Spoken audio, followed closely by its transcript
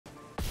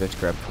Let's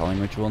grab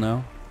Calling Ritual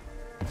now.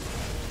 I'm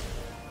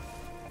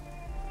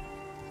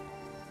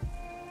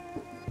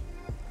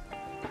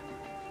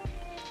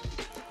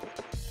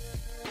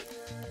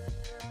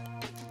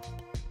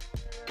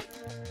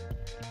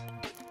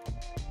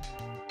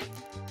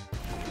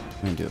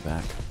gonna do it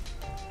back.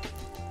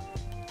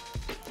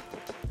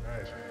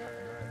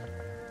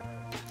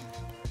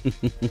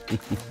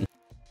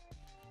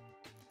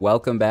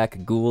 Welcome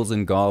back, ghouls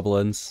and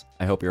goblins.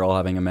 I hope you're all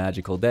having a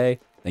magical day.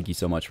 Thank you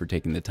so much for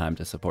taking the time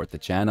to support the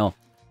channel.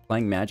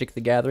 Playing Magic the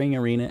Gathering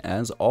Arena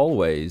as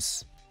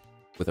always,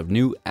 with a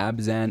new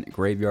Abzan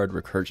Graveyard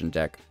Recursion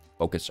deck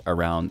focused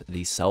around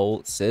the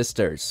Soul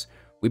Sisters.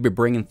 We've been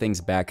bringing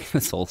things back.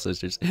 The Soul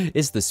Sisters.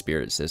 It's the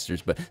Spirit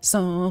Sisters, but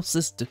Soul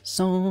Sister,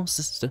 Soul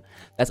Sister.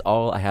 That's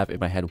all I have in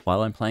my head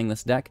while I'm playing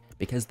this deck,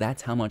 because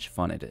that's how much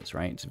fun it is,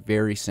 right? It's a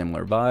very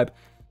similar vibe.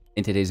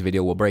 In today's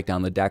video, we'll break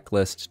down the deck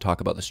list, talk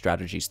about the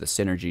strategies, the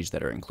synergies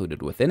that are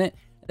included within it,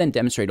 and then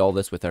demonstrate all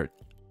this with our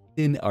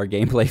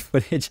gameplay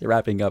footage,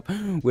 wrapping up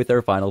with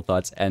our final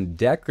thoughts and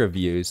deck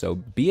review. So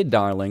be a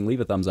darling, leave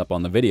a thumbs up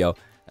on the video,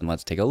 and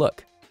let's take a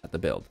look at the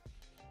build.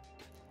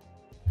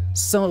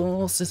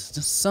 Soul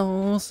Sister,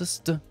 Soul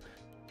Sister.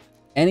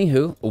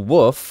 Anywho,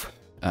 woof.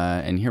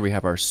 And here we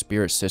have our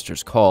Spirit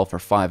Sister's Call for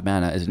 5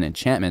 mana as an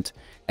enchantment.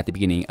 At the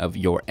beginning of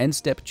your end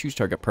step, choose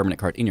target permanent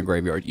card in your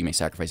graveyard. You may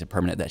sacrifice a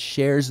permanent that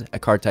shares a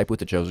card type with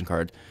the chosen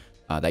card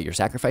that you're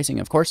sacrificing,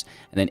 of course.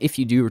 And then if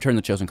you do, return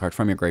the chosen card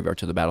from your graveyard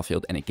to the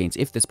battlefield, and it gains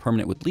if this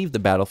permanent would leave the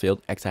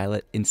battlefield, exile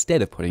it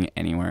instead of putting it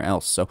anywhere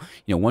else. So,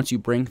 you know, once you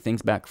bring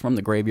things back from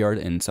the graveyard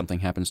and something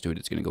happens to it,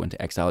 it's going to go into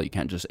exile. You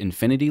can't just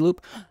infinity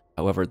loop.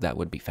 However, that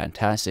would be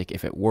fantastic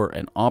if it were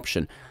an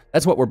option.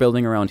 That's what we're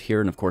building around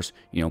here. And of course,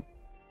 you know,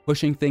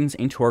 pushing things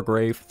into our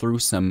grave through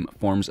some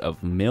forms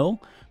of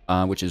mill,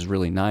 which is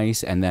really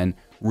nice, and then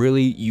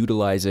really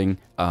utilizing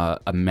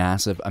a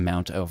massive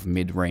amount of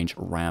mid-range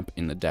ramp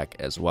in the deck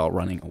as well,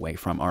 running away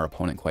from our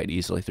opponent quite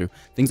easily through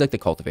things like the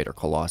Cultivator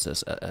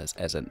Colossus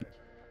as a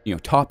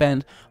top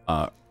end.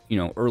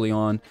 Early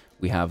on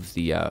we have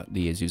the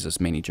Azusa's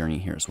Mini Journey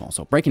here as well.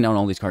 So breaking down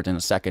all these cards in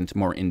a second,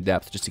 more in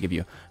depth, just to give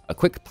you a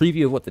quick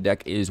preview of what the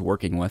deck is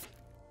working with.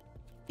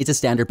 It's a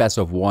standard best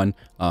of 1,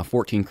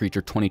 14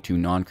 creature, 22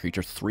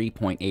 non-creature,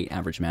 3.8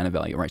 average mana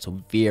value, right?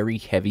 So very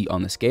heavy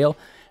on the scale.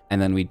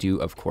 And then we do,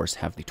 of course,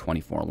 have the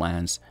 24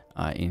 lands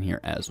in here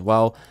as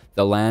well.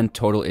 The land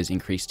total is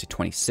increased to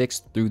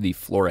 26 through the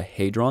Flora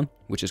Hadron,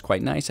 which is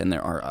quite nice. And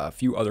there are a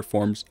few other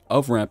forms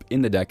of ramp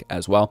in the deck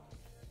as well.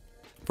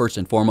 First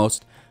and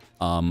foremost,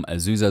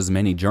 Azusa's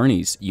Many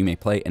Journeys. You may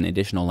play an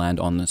additional land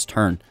on this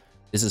turn.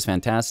 This is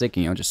fantastic,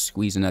 you know, just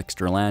squeeze an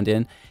extra land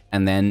in,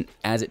 and then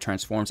as it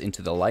transforms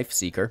into the Life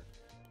Seeker,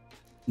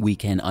 we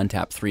can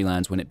untap 3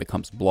 lands when it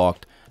becomes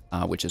blocked,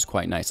 which is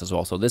quite nice as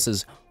well. So this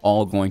is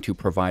all going to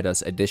provide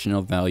us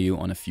additional value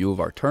on a few of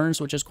our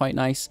turns, which is quite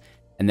nice.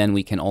 And then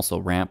we can also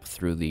ramp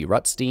through the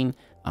Rutstein.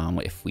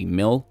 If we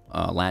mill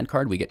a land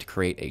card, we get to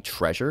create a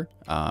treasure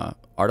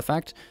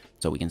artifact.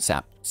 So we can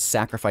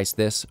sacrifice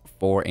this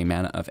for a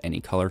mana of any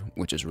color,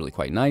 which is really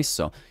quite nice.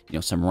 So, you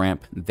know, some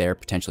ramp there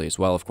potentially as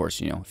well. Of course,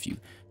 you know, if you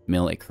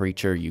mill a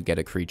creature, you get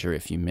a creature.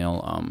 If you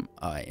mill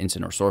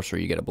instant or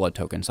sorcery, you get a blood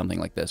token, something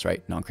like this,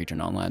 right? Non-creature,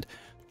 non-land.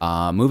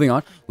 Moving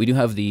on, we do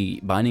have the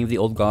Binding of the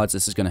Old Gods.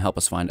 This is going to help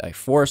us find a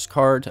forest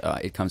card.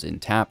 It comes in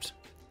tapped.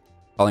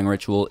 Calling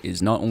Ritual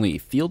is not only a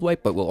field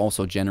wipe, but will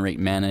also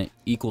generate mana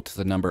equal to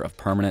the number of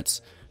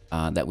permanents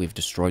that we've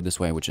destroyed this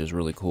way, which is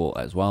really cool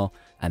as well.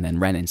 And then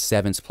Renin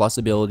 7's plus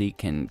ability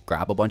can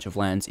grab a bunch of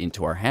lands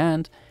into our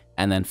hand.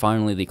 And then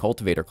finally, the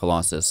Cultivator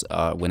Colossus,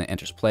 when it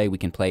enters play, we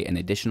can play an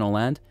additional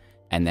land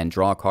and then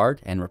draw a card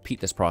and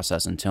repeat this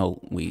process until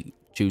we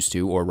choose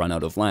to or run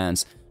out of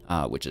lands,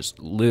 which is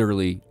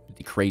literally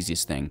the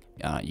craziest thing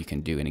you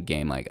can do in a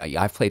game. Like,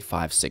 I've played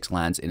 5-6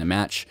 lands in a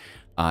match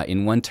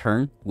in one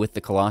turn with the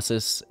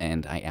Colossus,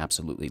 and I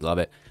absolutely love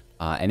it.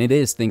 And it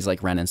is things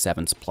like Renin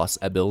 7's plus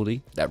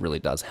ability that really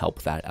does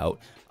help that out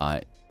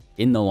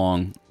in the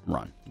long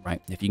run,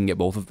 right? If you can get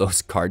both of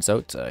those cards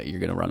out, you're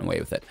going to run away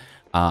with it.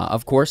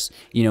 Of course,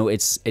 you know,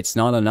 it's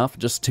not enough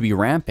just to be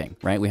ramping,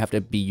 right? We have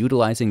to be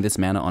utilizing this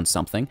mana on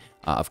something.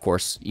 Of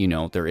course, you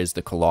know, there is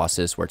the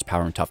Colossus, where its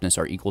power and toughness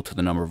are equal to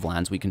the number of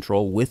lands we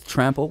control with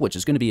Trample, which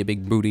is going to be a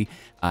big booty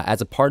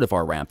as a part of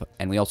our ramp.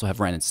 And we also have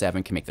Renin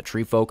 7 can make the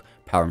Tree Folk,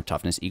 power and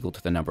toughness equal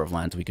to the number of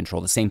lands we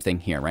control. The same thing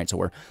here, right? So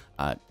we're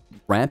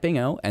ramping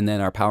out, and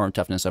then our power and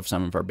toughness of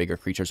some of our bigger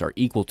creatures are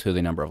equal to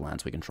the number of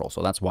lands we control.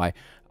 So that's why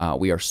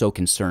we are so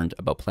concerned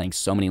about playing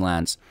so many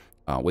lands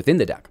within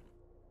the deck.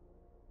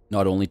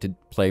 Not only to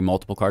play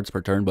multiple cards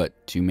per turn,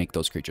 but to make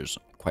those creatures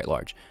quite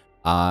large.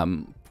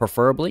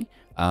 Preferably,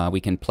 we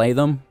can play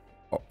them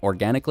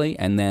organically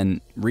and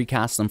then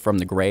recast them from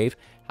the grave.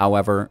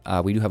 However,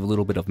 we do have a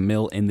little bit of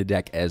mill in the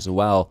deck as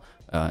well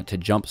to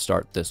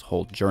jumpstart this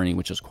whole journey,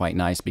 which is quite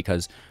nice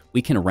because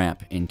we can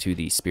ramp into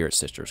the Spirit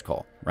Sister's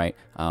Call, right?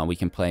 We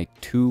can play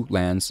 2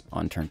 lands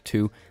on turn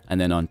 2, and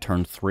then on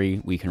turn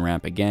 3, we can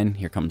ramp again.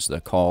 Here comes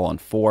the call on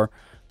 4.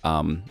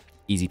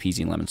 Easy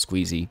peasy lemon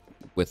squeezy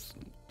with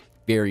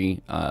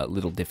very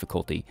little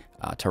difficulty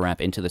to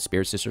ramp into the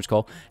Spirit Sister's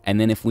Call. And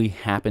then if we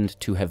happened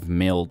to have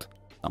milled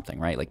something,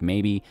 right? Like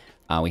maybe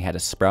we had a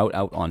Sprout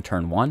out on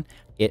turn 1,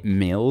 it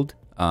milled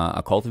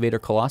a Cultivator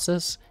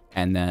Colossus,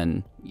 and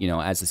then, you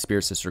know, as the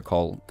Spirit Sister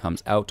Call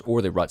comes out,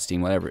 or the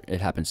Rutstein, whatever it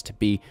happens to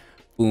be,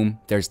 boom,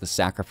 there's the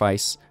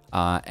sacrifice,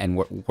 and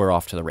we're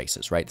off to the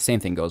races, right? The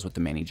same thing goes with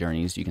the Many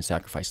Journeys. You can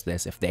sacrifice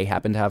this if they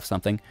happen to have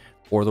something,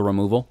 or the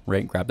removal,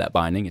 right? Grab that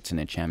binding. It's an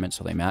enchantment,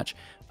 so they match,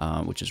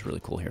 which is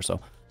really cool here. So,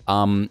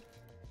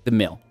 the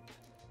mill.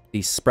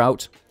 The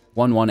Sprout,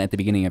 1/1 at the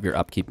beginning of your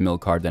upkeep, mill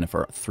card. Then if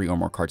there are 3 or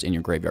more cards in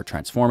your graveyard,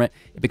 transform it.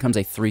 It becomes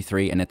a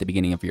 3/3, and at the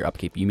beginning of your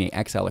upkeep, you may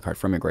exile a card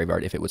from your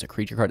graveyard. If it was a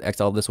creature card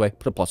exiled this way,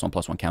 put a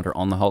 +1/+1 counter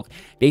on the Hulk.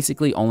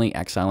 Basically, only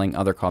exiling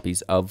other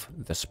copies of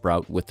the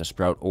Sprout with the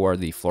Sprout or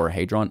the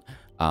Florahedron,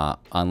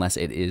 unless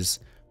it is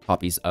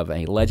copies of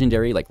a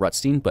legendary like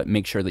Rutstein, but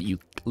make sure that you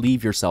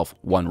leave yourself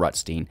 1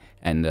 Rutstein,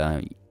 and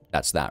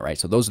that's that, right?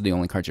 So those are the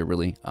only cards you're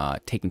really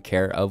taking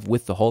care of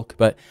with the Hulk.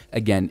 But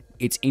again,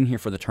 it's in here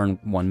for the turn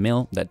 1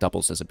 mill that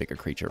doubles as a bigger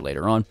creature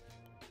later on.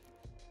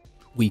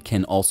 We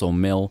can also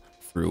mill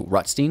through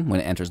Rutstein when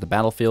it enters the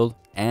battlefield,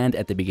 and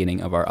at the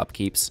beginning of our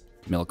upkeeps,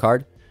 mill a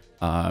card.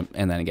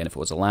 And then again, if it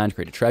was a land,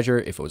 create a treasure.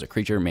 If it was a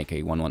creature, make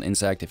a 1/1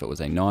 insect. If it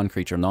was a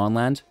non-creature,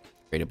 non-land,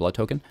 create a blood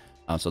token.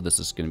 So this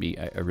is going to be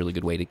a really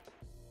good way to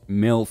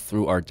mill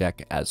through our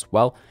deck as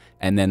well.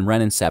 And then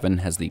Renin 7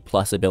 has the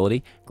plus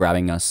ability,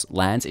 grabbing us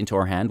lands into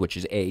our hand, which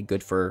is A,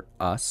 good for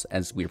us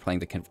as we're playing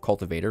the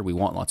Cultivator. We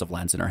want lots of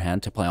lands in our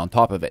hand to play on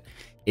top of it.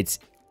 It's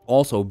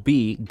also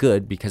B,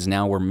 good, because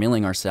now we're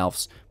milling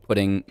ourselves,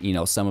 putting, you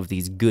know, some of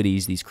these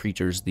goodies, these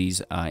creatures,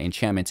 these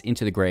enchantments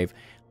into the grave,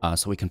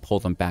 so we can pull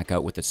them back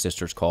out with the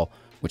Sister's Call,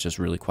 which is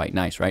really quite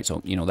nice, right?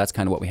 So, you know, that's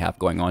kind of what we have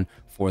going on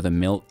for the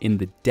mill in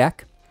the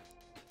deck.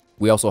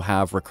 We also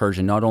have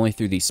recursion not only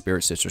through the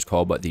Spirit Sister's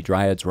Call, but the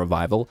Dryad's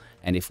Revival.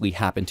 And if we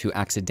happen to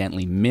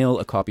accidentally mill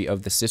a copy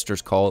of the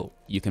Sister's Call,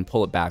 you can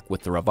pull it back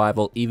with the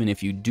Revival. Even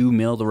if you do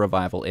mill the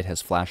Revival, it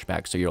has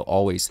flashback, so you'll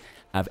always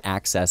have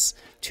access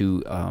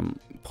to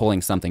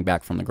pulling something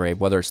back from the grave,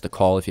 whether it's the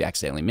call if you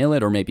accidentally mill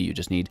it, or maybe you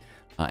just need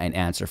an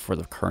answer for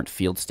the current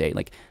field state.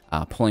 Like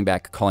pulling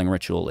back Calling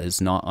Ritual is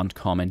not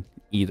uncommon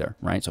either,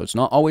 right? So it's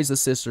not always the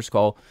Sister's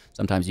Call.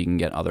 Sometimes you can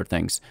get other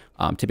things.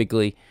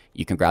 Typically,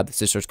 you can grab the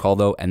Sister's Call,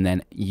 though, and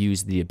then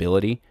use the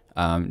ability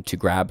to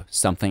grab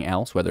something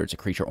else, whether it's a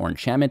creature or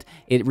enchantment.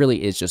 It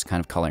really is just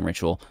kind of Calling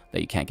Ritual that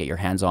you can't get your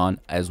hands on,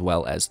 as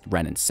well as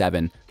Renin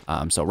 7.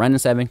 So Renin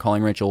 7,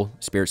 Calling Ritual,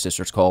 Spirit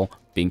Sister's Call,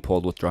 being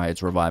pulled with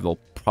Dryad's Revival,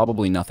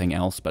 probably nothing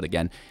else, but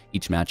again,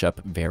 each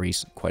matchup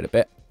varies quite a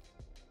bit.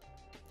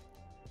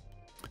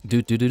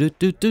 That's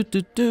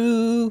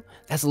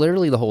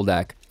literally the whole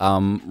deck.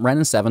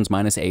 Renin 7's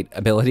 -8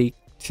 ability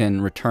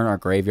can return our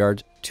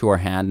graveyard to our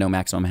hand, no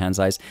maximum hand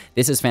size.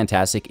 This is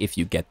fantastic if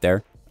you get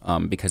there,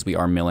 because we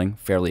are milling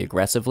fairly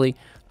aggressively,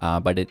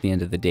 but at the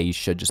end of the day, you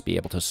should just be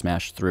able to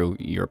smash through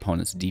your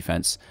opponent's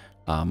defense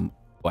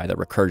by the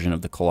recursion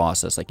of the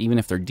Colossus. Like, even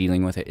if they're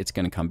dealing with it, it's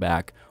going to come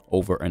back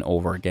over and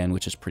over again,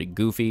 which is pretty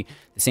goofy.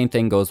 The same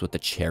thing goes with the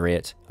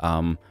Chariot.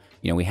 You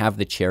know, we have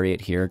the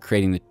Chariot here,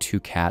 creating the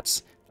 2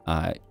 cats.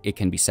 It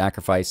can be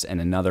sacrificed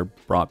and another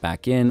brought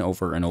back in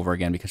over and over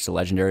again because of the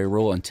legendary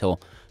rule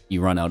until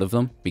you run out of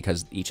them,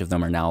 because each of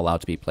them are now allowed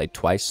to be played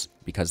twice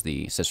because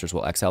the sisters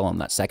will exile on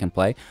that second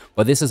play.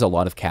 But this is a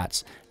lot of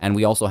cats. And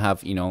we also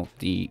have, you know,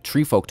 the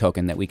Tree Folk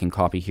token that we can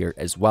copy here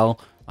as well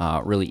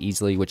really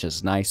easily, which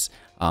is nice.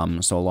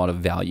 So a lot of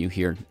value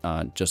here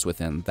just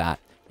within that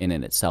in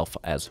itself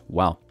as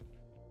well.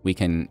 We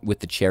can, with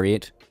the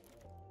Chariot,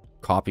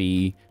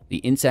 copy the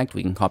insect,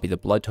 we can copy the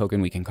blood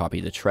token, we can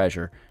copy the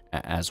treasure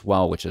as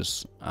well, which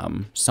is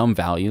some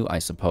value, I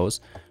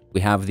suppose. We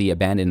have the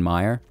Abandoned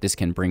Mire. This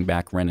can bring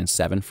back Renin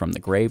 7 from the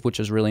grave, which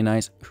is really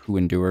nice. Who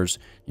Endures,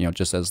 you know,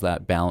 just as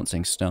that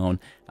balancing stone.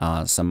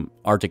 Some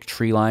Arctic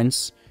Tree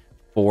Lines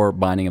for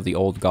Binding of the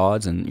Old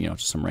Gods, and, you know,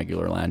 just some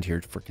regular land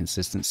here for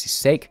consistency's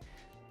sake.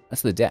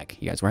 That's the deck,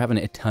 you guys. We're having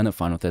a ton of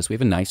fun with this. We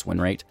have a nice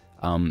win rate,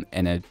 and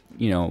a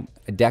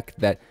deck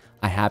that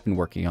I have been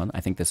working on.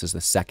 I think this is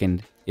the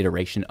 2nd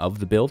iteration of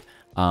the build,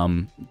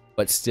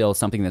 but still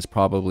something that's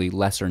probably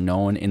lesser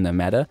known in the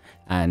meta,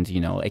 and,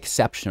 you know,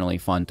 exceptionally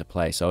fun to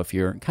play. So if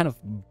you're kind of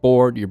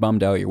bored, you're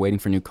bummed out, you're waiting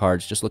for new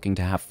cards, just looking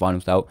to have fun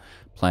without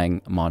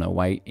playing mono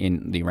white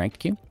in the ranked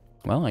queue,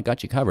 well, I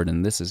got you covered,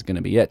 and this is going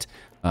to be it.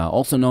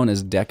 Also known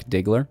as Deck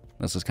Diggler.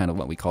 This is kind of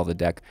what we call the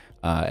deck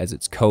as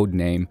its code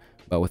name.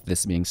 But with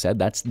this being said,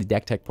 that's the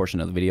deck tech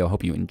portion of the video.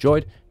 Hope you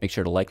enjoyed. Make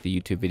sure to like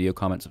the YouTube video,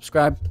 comment,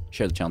 subscribe,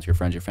 share the channel to your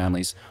friends, your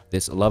families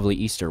this lovely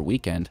Easter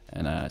weekend,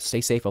 and stay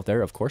safe out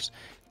there, of course.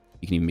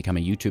 You can even become a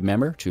YouTube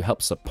member to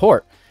help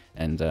support,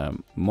 and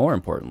more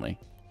importantly,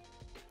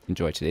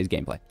 enjoy today's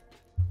gameplay.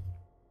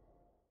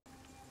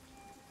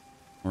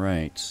 All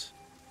right.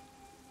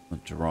 The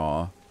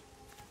draw.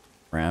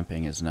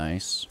 Ramping is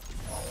nice.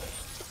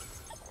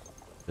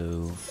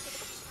 So,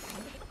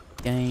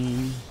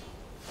 game.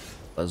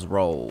 Let's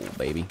roll,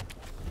 baby.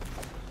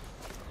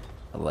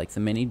 I like the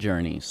Many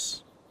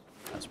Journeys.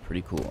 That's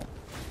pretty cool.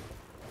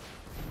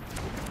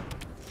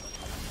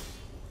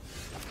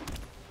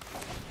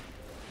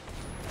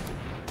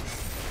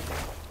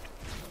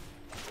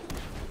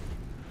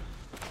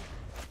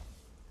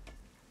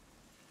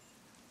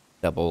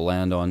 Double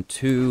land on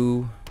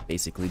 2.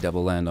 Basically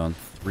double land on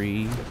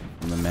 3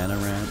 from the mana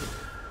ramp.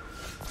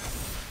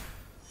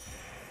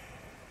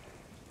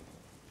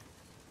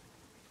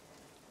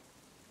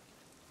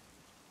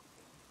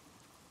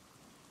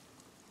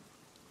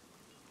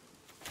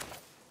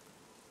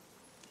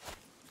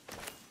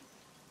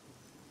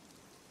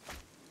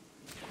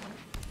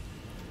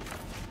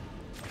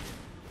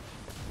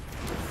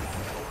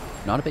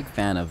 Not a big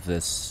fan of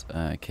this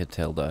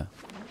Catilda.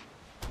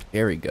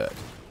 Very good.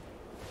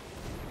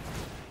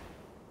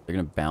 They're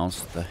gonna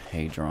bounce the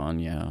Hadron,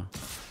 yeah.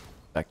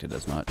 Expected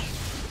as much.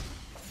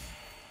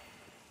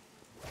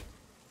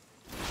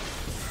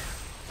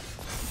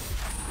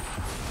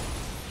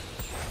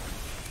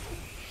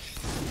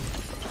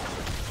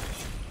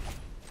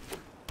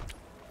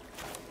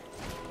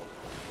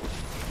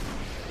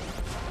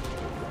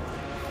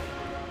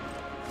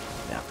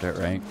 After it,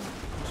 right?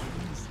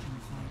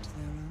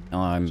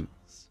 Now I'm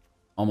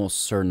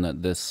almost certain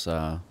that this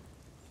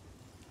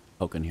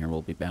token here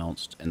will be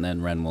bounced, and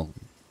then Ren will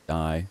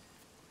die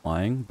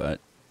flying, but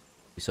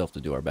we still have to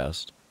do our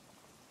best.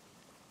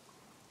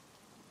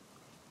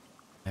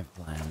 I have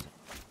land.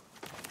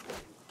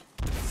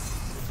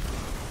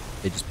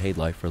 They just paid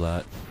life for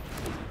that.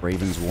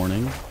 Raven's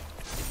Warning.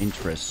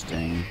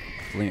 Interesting.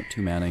 Pulling up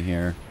 2 mana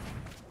here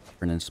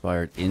for an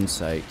Inspired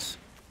Insight.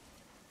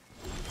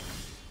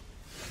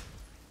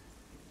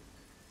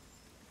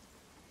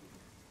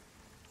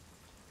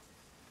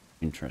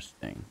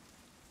 Interesting.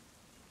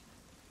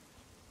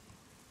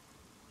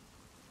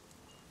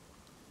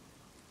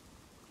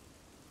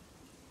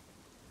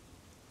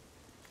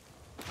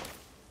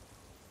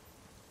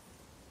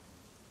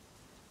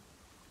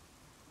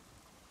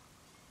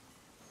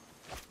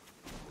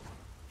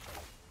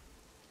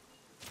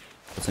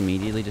 Let's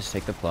immediately just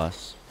take the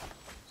plus.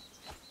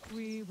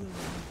 We will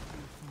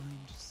find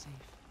safe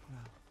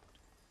ground.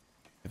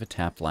 We have a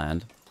tapped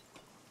land,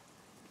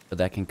 but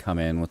that can come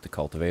in with the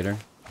cultivator.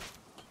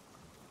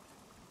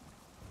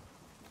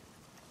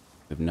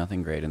 We have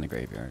nothing great in the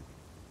graveyard.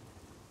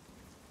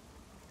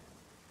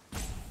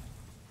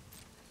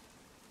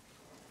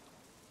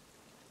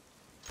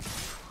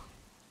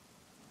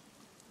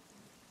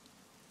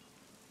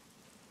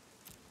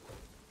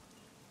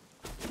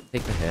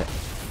 Take the hit.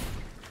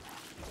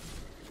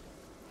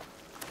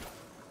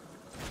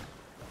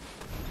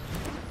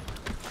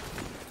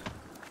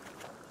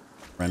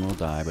 Ren will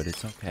die, but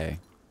it's okay.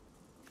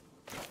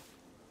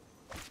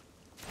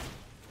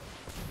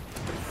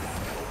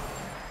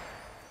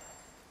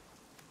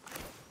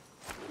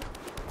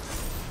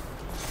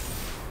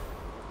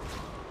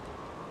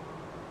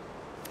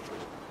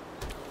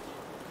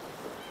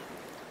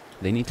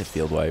 They need to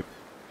field wipe.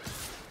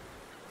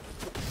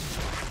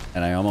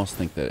 And I almost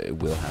think that it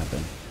will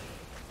happen.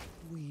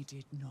 We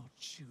did not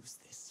choose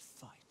this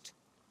fight.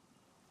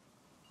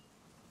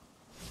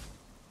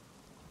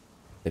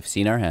 They've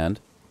seen our hand.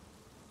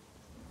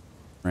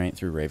 Right,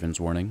 through Raven's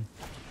Warning.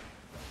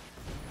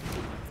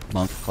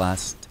 Monk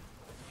class.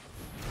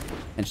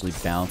 Potentially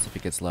bounce if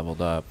it gets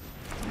leveled up.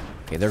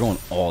 Okay, they're going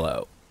all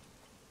out.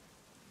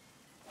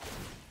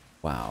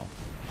 Wow.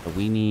 But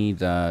we need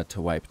to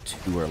wipe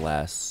 2 or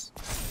less.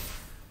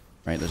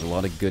 Right, there's a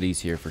lot of goodies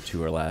here for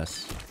 2 or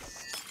less.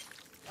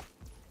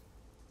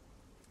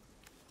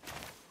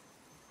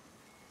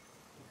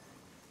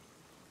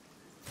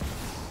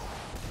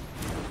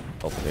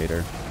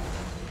 Cultivator.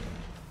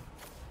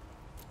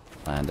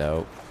 Land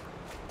out.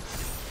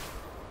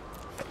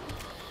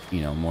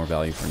 You know, more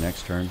value for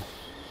next turn.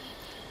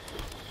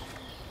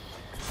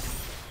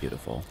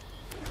 Beautiful.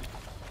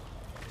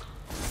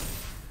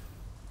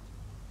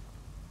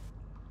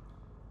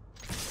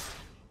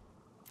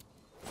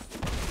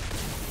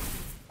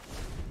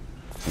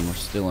 And we're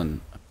still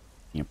in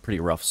a pretty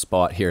rough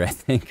spot here, I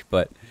think,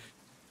 but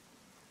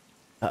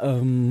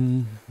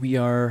we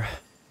are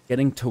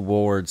getting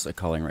towards a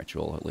culling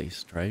ritual at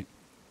least, right?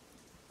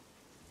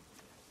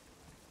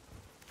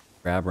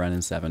 Grab Ren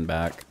and 7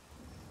 back.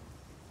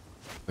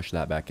 Push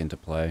that back into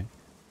play.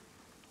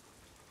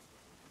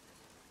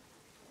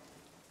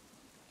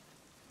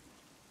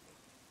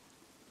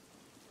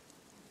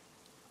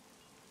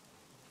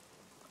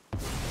 I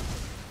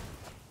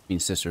mean,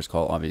 Sister's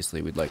Call,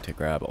 obviously, we'd like to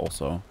grab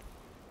also.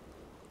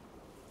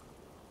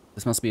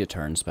 This must be a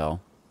turn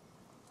spell,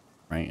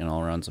 right? In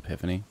Alrund's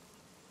Epiphany.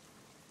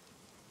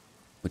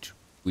 Which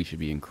we should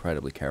be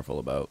incredibly careful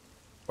about.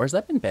 Or has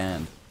that been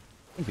banned?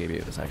 I think maybe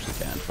it was actually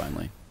banned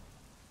finally.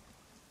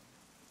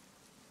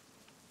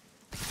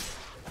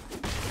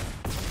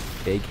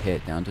 Big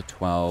hit, down to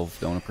 12.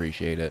 Don't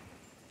appreciate it.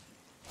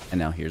 And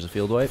now here's a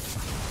field wipe.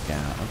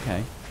 Yeah,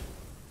 okay.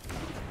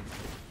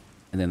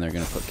 And then they're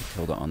going to put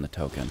Catilda on the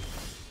token.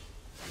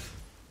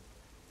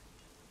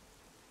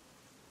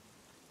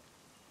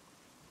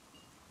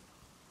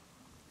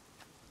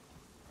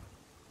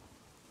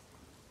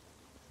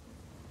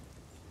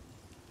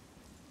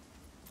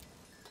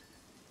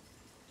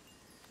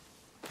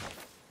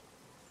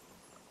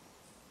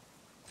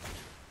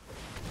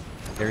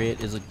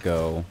 Harriet is a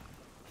go.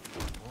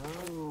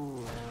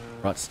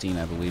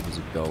 Rotstein, I believe, is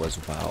a go as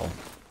well.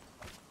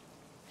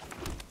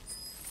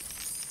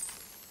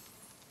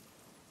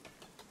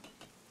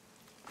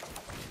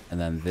 And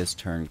then this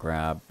turn,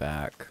 grab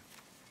back.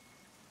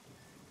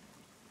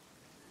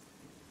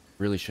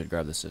 Really should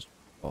grab the Sister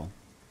Call.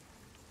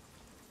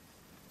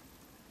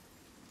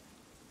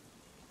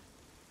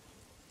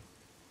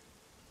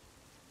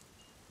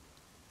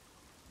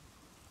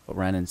 But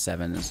Ren in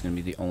 7 is going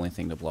to be the only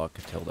thing to block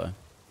Catilda.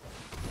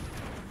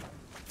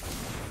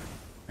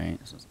 Right?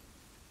 So,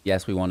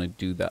 yes, we want to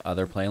do the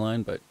other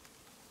playline, but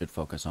should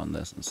focus on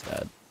this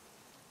instead.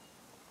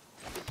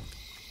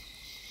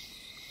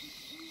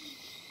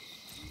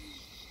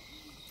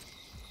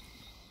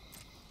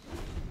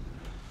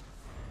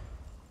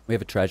 We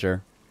have a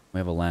treasure. We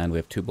have a land. We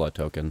have 2 blood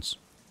tokens.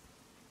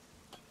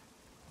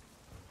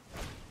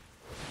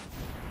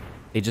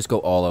 They just go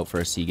all out for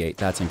a Seagate.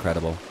 That's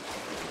incredible.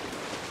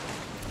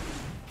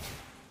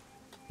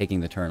 Taking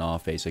the turn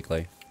off,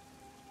 basically.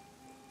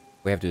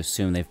 We have to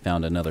assume they've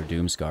found another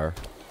Doomscar.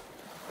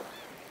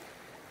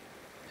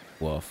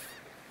 Woof.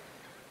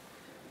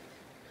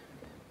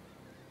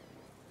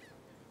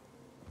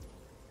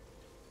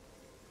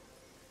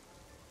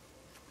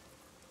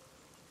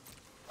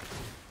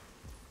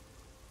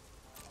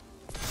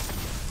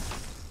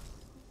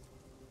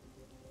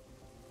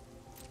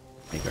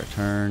 Take our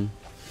turn.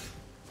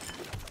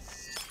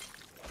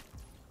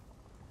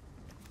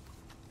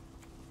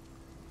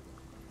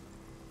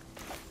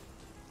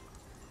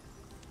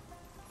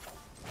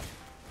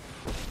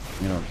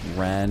 You know,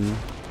 Ren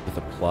with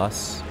a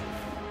plus.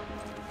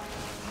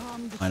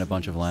 Find a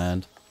bunch of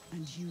land.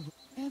 And you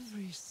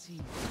every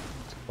seed.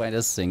 Find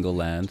a single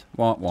land.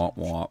 Womp womp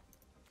womp.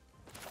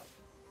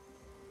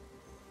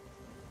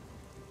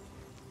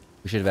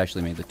 We should have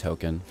actually made the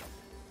token.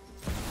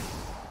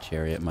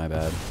 Chariot, my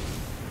bad.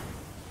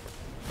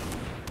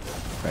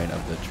 Right,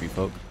 of the tree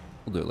folk.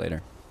 We'll do it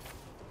later.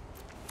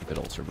 If it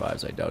all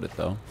survives, I doubt it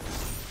though.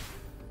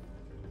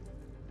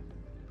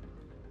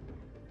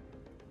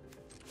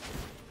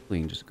 We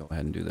can just go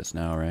ahead and do this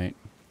now, right?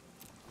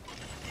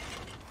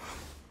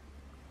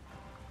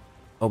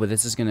 Oh, but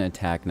this is going to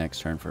attack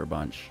next turn for a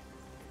bunch.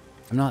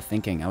 I'm not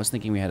thinking. I was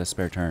thinking we had a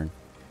spare turn.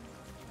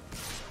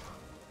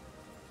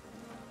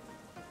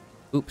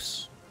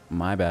 Oops.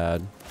 My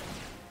bad.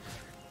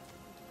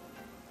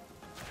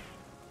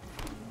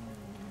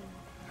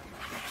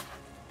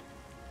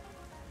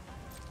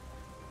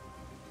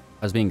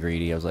 I was being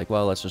greedy. I was like,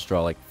 well, let's just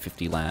draw like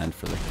 50 land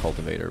for the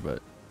cultivator,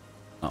 but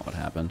not what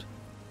happened.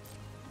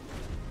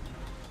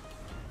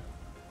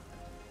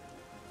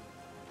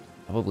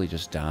 Probably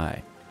just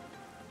die.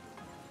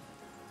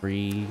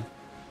 3,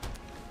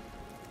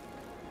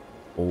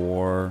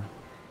 4,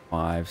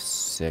 5,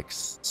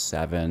 6,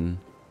 7,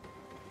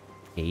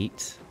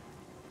 8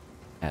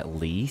 at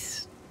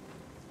least.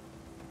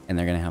 And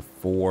they're going to have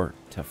 4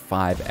 to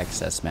 5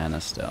 excess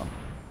mana still.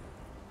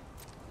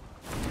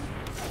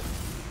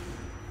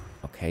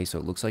 Okay, so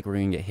it looks like we're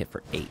going to get hit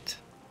for 8.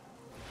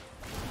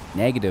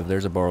 Negative,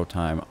 there's a borrow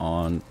time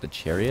on the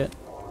chariot.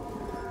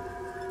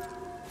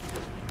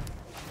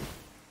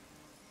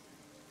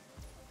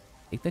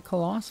 Take the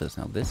Colossus.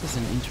 Now this is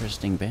an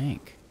interesting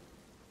bank.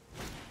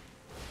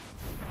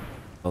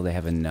 Oh, they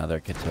have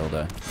another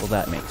Catilda. Well,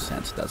 that makes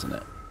sense, doesn't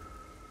it?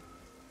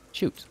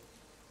 Shoot.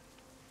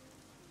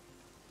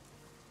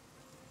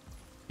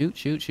 Shoot,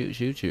 shoot, shoot,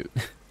 shoot, shoot.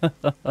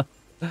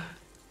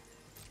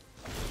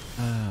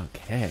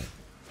 Okay.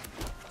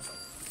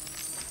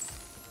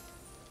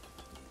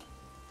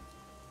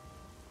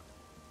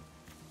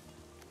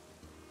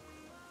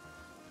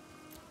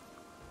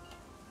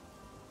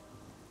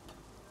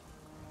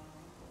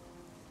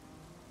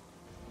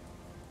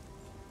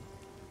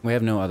 We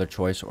have no other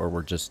choice, or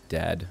we're just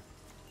dead.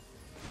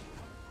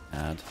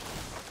 Bad.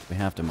 We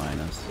have to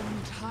minus. The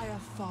entire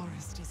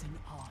forest is an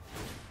art.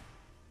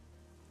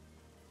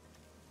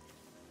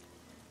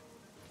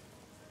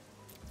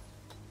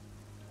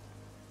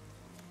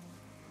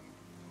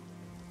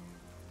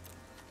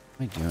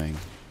 What am I doing?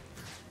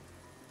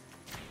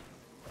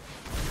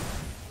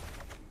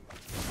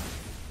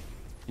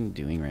 What are you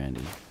doing,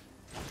 Randy?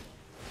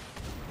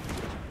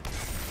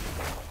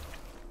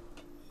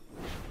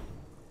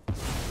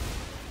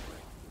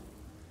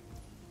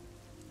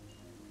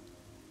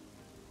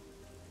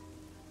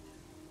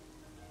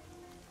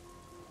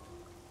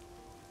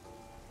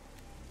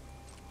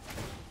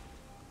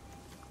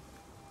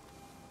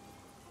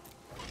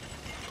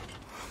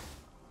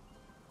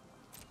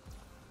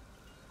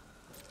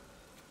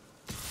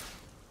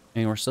 I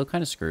mean, we're still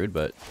kind of screwed,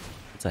 but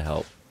it's a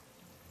help.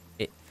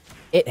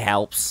 It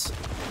helps.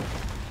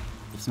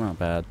 It's not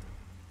bad.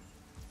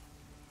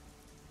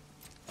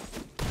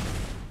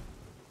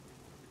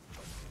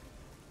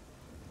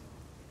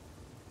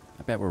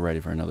 I bet we're ready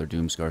for another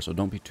Doomscar, so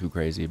don't be too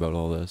crazy about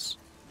all this.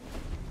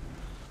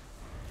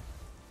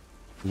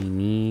 We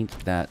need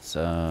that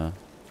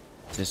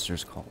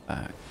Sister's Call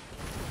back.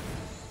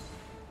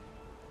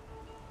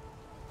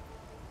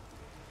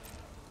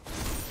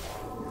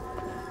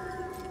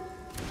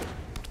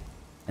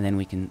 And then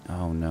we can...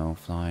 Oh no,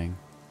 flying.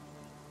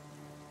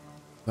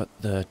 But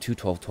the 2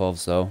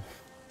 12/12s though.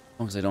 As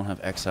long as I don't have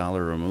exile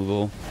or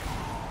removal.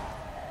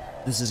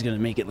 This is going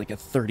to make it like a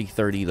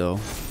 30-30 though.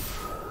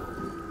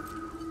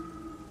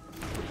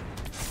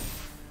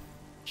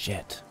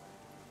 Shit.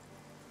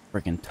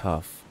 Freaking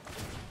tough.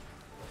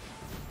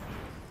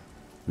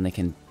 And they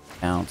can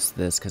bounce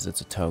this because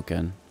it's a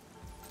token.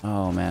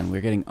 Oh man,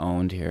 we're getting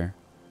owned here.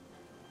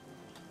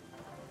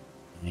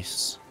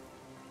 Nice.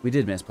 We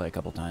did misplay a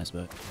couple times,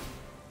 but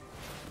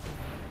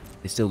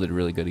they still did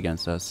really good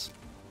against us.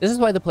 This is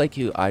why the play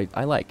queue I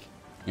like.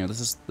 You know, this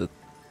is the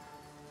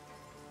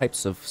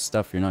types of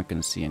stuff you're not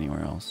going to see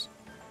anywhere else.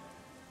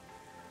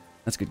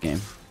 That's a good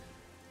game.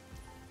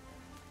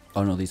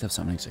 Oh no, these have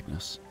summoning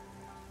sickness.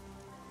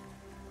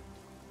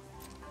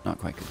 Not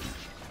quite good.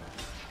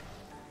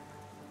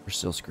 We're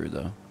still screwed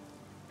though.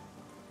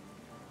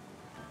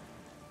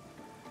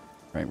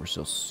 Right, we're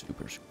still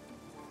super screwed.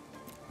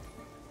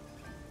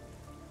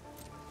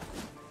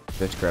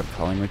 Let's grab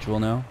Calling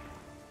Ritual now.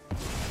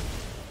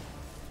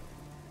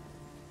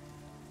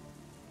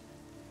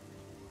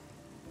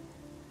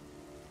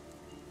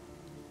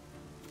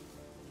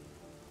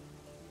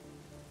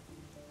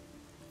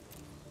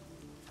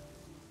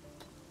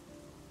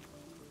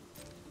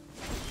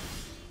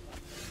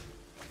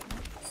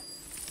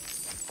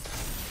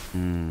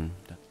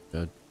 That's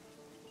good.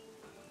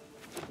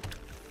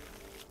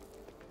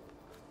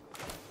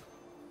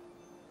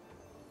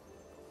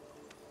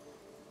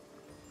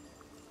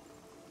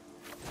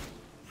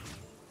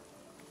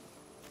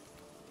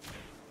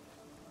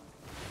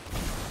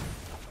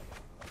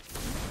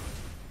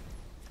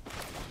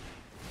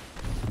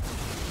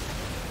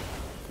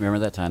 Remember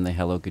that time they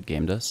hello good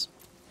gamed us?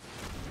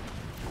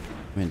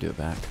 I'm gonna do it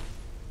back.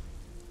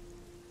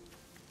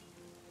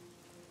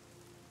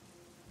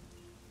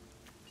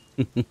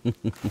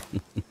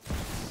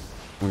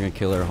 We're gonna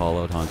kill her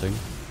hollow taunting.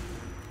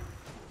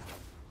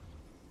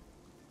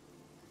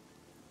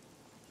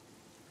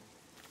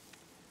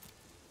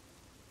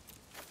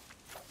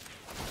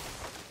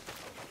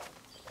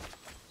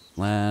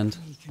 Land.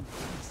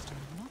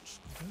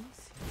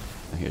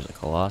 Now here's a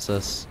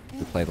Colossus.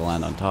 We play the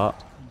land on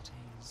top.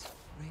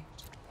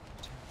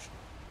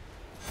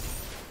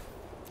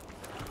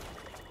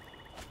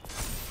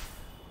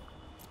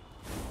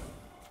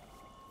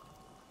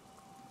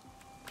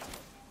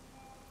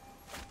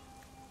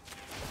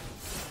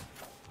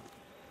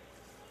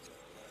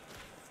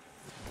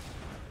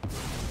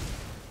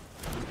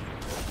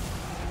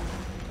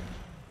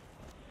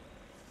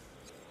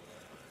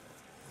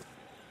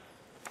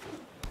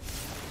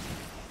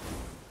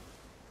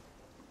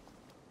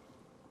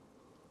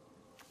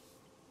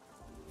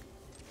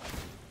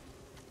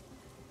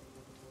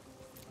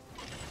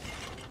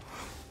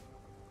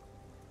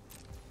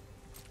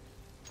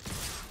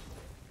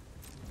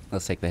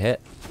 Let's take the hit.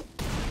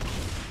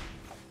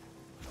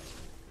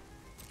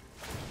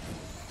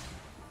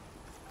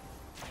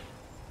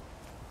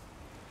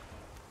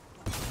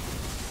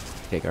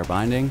 Take our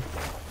binding.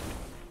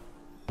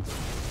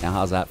 Now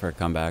how's that for a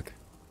comeback?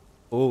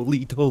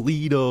 Holy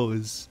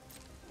Toledos!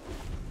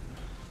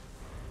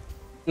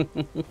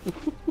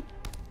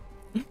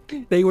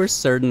 They were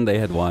certain they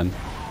had won.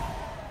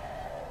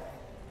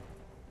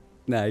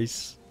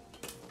 Nice.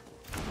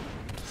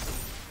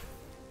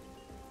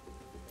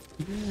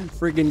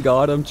 Friggin'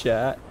 got him,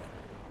 chat.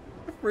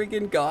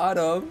 Friggin' got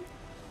him.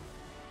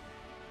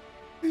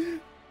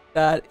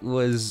 That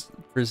was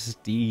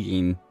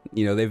pristine.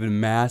 You know, they have a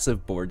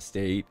massive board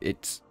state.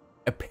 It's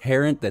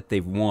apparent that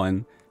they've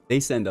won. They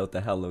send out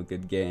the hello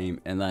good game,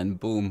 and then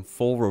boom,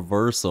 full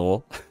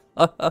reversal.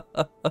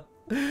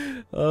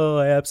 Oh,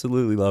 I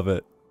absolutely love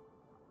it.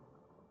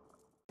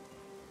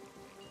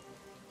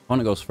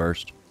 Opponent goes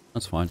first.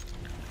 That's fine.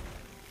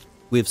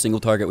 We have single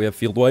target, we have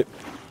field wipe.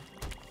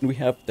 And we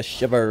have the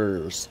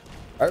shivers.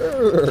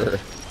 Arrgh.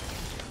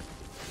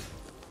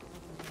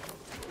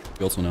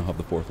 We also now have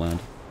the fourth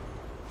land.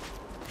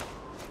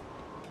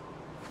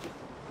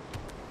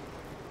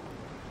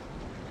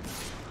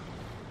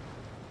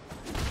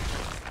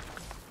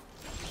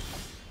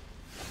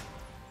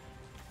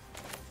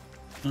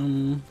 I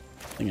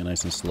think it's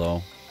nice and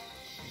slow.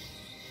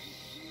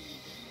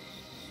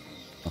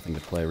 Nothing to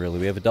play really.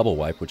 We have a double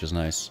wipe, which is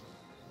nice.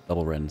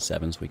 Double red and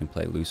 7, so we can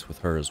play loose with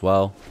her as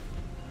well.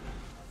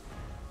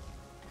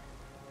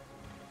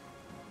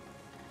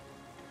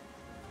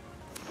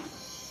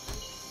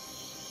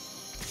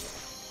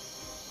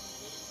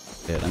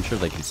 I'm sure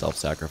they can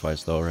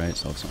self-sacrifice though, right?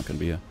 So it's not going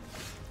to be an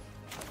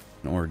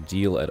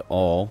ordeal at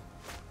all.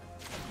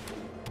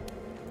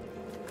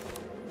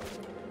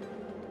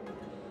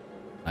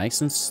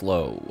 Nice and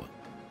slow.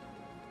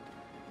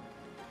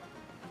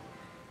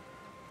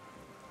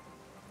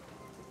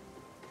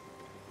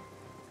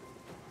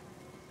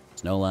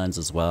 Snow lands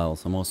as well,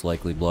 so most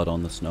likely blood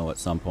on the snow at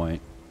some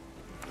point.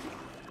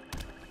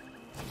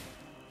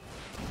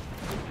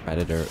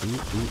 Predator.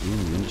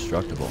 Ooh,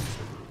 indestructible.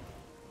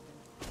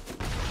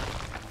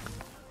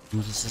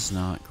 Well, this is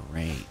not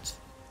great.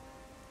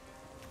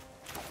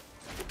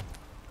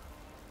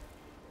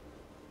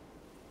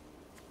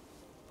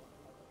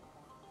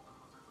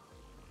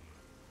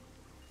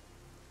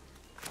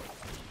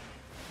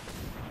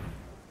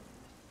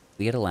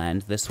 We get a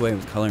land this way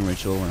with Coloring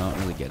Ritual, we're not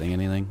really getting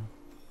anything.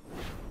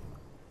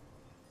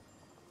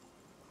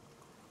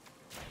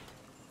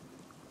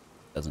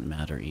 Doesn't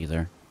matter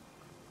either.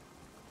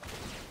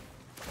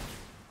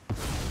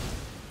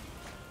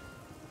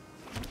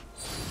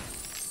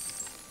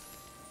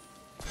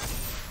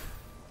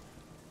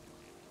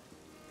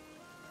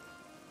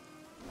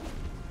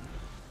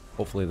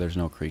 Hopefully there's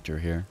no creature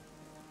here.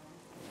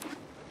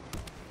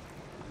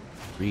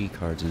 3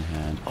 cards in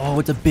hand. Oh,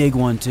 it's a big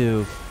one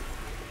too.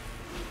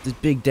 It's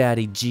Big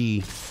Daddy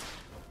G.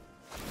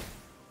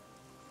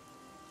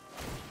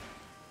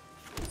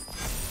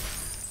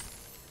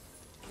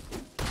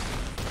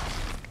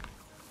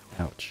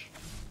 Ouch.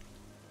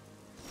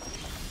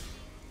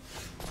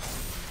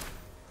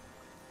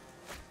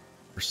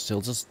 We're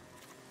still just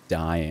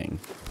dying.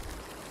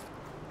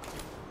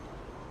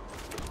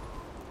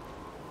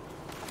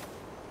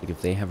 Like,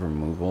 if they have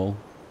removal,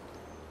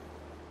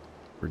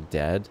 we're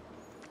dead.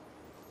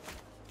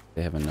 If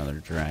they have another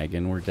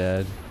dragon, we're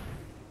dead.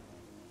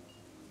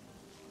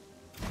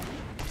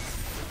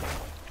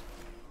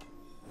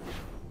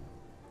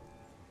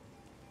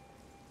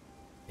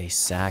 They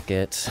sack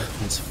it.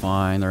 It's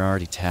fine. They're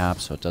already tapped,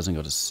 so it doesn't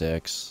go to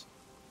 6.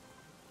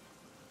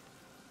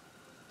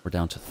 We're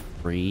down to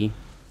 3.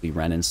 We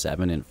ran in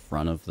 7 in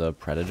front of the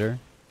Predator.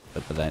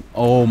 But then,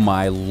 oh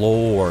my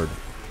lord.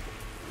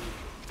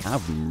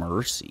 Have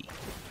mercy.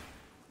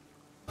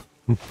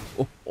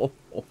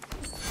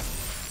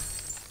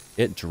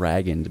 Get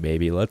dragoned,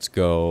 baby. Let's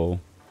go.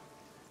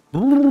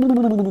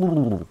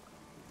 Alright,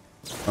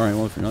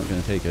 well, if you're not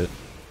going to take it,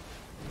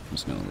 I'm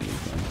just going to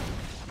leave then.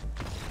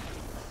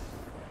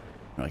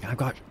 You're like,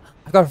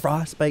 I've got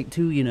frostbite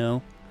too, you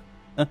know.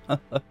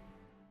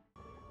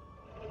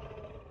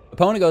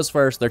 Opponent goes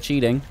first. They're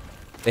cheating.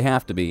 They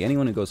have to be.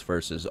 Anyone who goes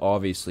first is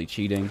obviously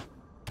cheating.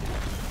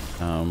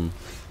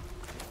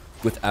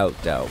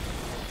 Without doubt,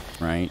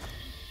 right?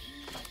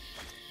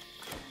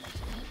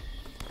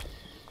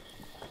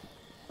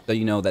 So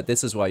you know that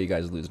this is why you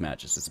guys lose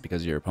matches. It's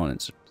because your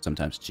opponents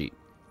sometimes cheat.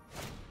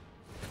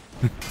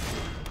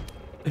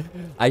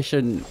 I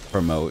shouldn't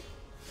promote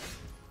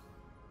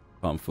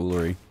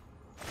tomfoolery.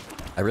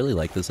 I really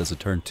like this as a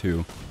turn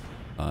 2.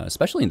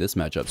 Especially in this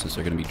matchup, since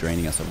they're going to be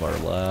draining us of our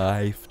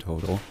life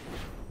total.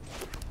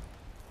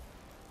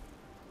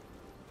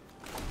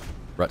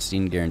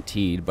 Rutstein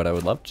guaranteed, but I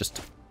would love just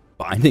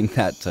binding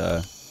that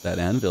that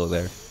anvil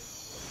there.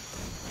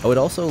 I would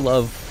also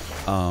love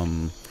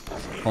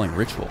calling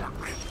ritual,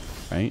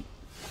 right?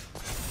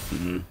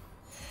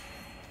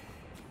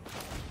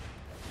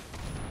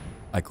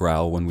 I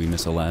growl when we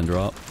miss a land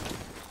drop.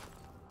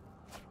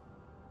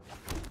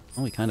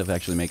 Well, we kind of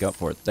actually make up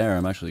for it there.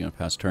 I'm actually going to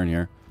pass turn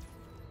here.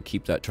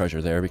 Keep that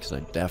treasure there because I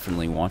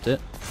definitely want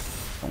it.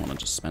 I don't want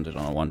to just spend it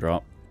on a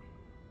 1-drop.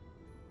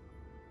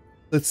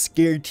 Let's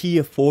guarantee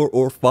a 4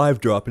 or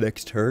 5 drop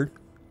next turn.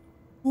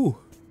 Ooh,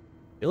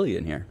 chilly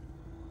in here.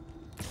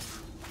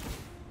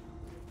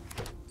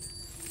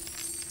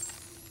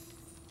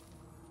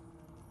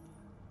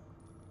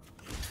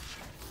 I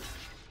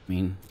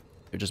mean,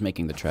 they're just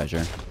making the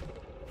treasure.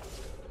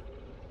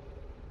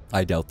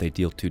 I doubt they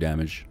deal 2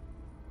 damage.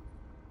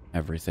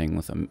 Everything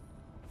with a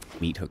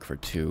meat hook for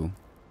 2.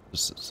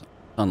 This is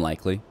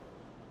unlikely. I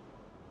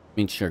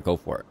mean, sure, go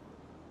for it.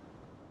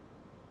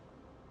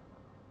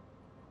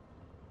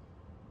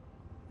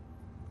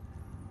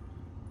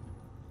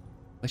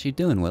 What you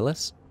doing,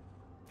 Willis?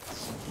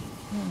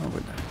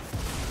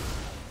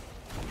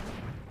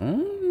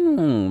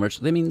 Oh,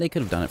 I mean, they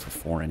could have done it for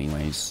 4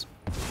 anyways.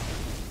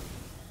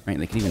 Right,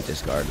 they can even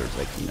discard. There's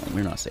like, you know,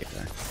 we're not safe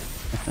there.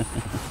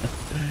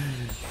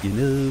 You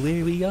know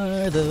where we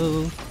are,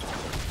 though.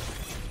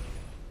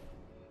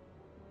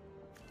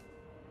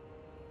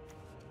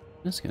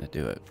 I'm just gonna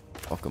do it.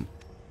 Welcome.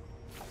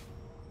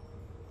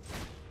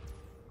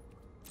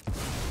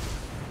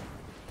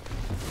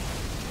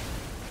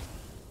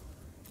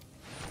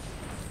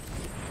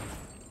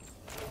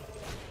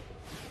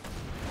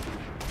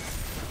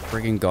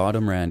 Friggin' got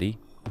him, Randy.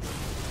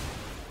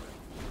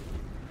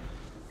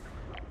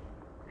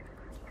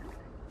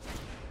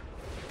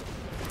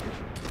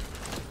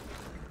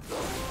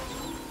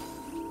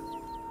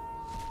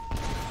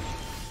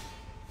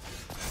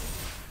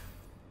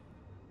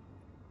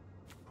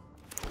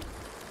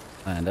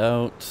 Land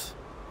out.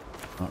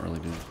 Not really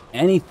do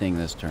anything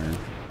this turn.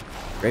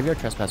 Graveyard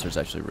Trespasser is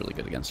actually really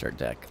good against our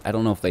deck. I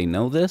don't know if they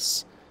know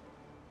this,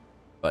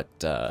 but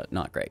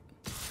not great.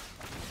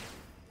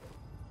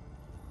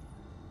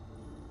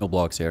 No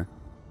blocks here.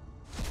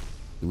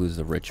 We lose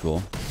the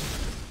ritual.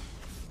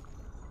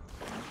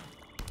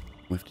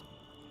 We have to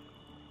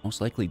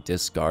most likely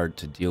discard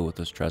to deal with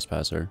this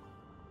Trespasser.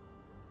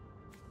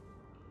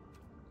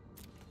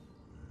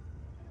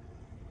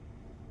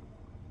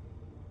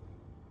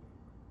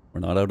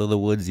 We're not out of the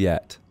woods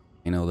yet.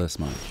 I know this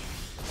much.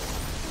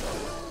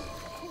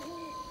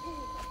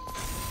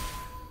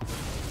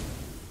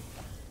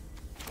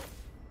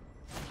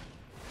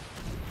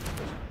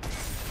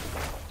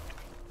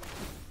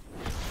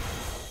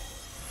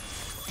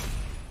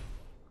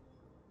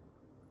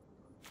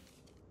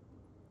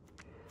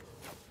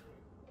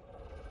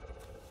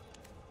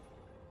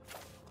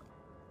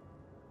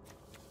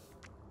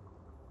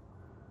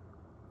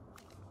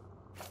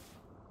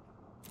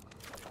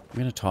 I'm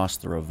going to toss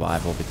the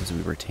revival because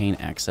we retain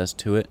access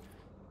to it.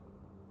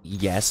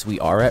 Yes, we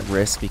are at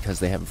risk because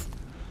they have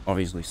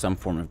obviously some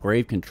form of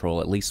grave control,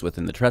 at least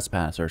within the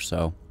trespasser,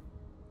 so...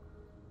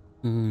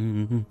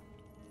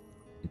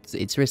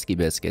 It's risky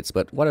biscuits,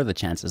 but what are the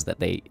chances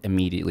that they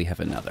immediately have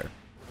another?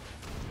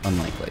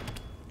 Unlikely.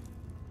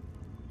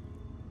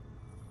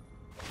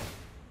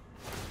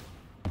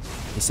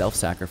 They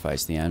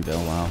self-sacrificed the anvil,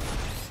 wow.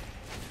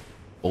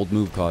 Old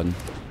move, Cotton.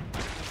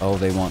 Oh,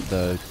 they want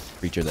the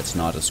creature that's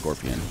not a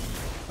scorpion.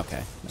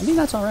 Okay. I mean,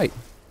 that's alright.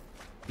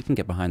 You can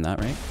get behind that,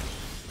 right?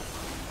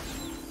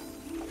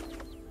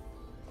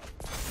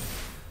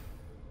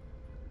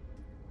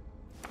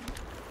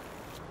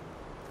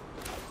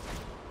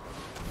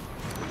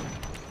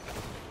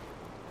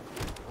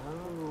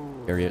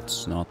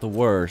 Chariot's not the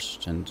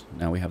worst, and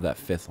now we have that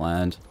 5th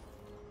land.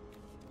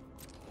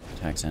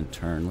 Attacks end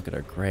turn. Look at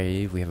our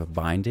grave. We have a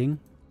binding.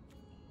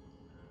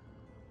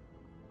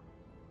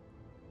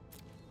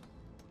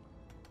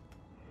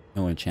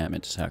 No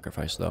enchantment to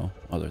sacrifice, though,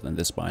 other than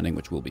this binding,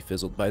 which will be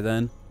fizzled by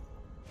then.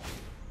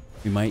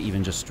 We might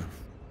even just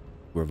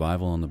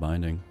revival on the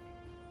binding.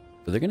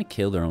 So they're going to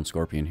kill their own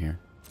scorpion here.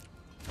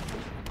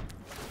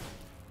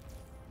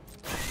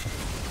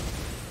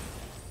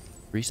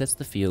 Resets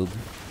the field,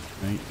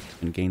 right?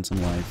 And gain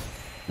some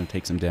life. And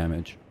take some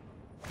damage.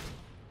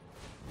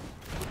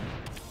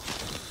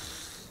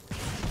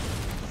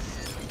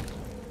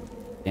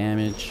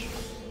 Damage.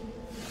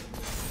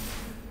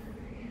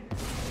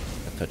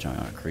 Touch on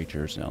our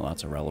creatures, no,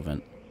 that's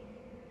irrelevant.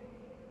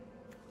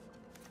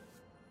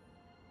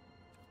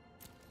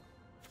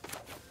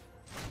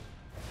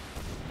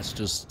 Let's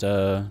just, you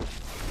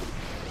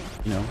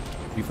know,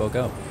 we folk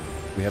out.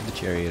 We have the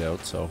chariot out,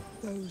 so.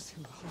 Those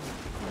who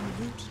hope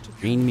root to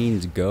Green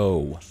means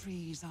go.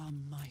 trees are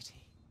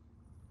mighty.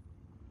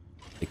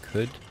 It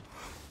could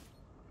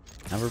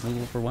have a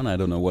removal for 1. I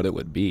don't know what it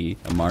would be.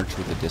 A march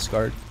with a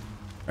discard,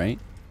 right?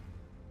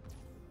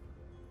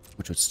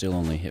 Which would still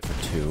only hit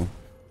for 2.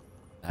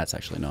 That's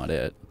actually not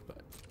it,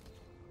 but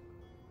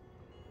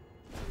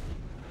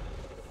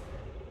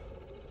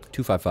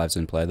 2/5/5's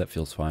in play, that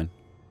feels fine.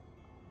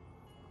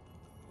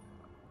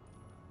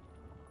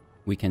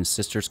 We can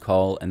Sister's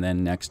Call and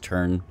then next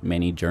turn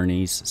many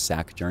journeys,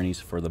 sack journeys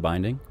for the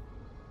binding.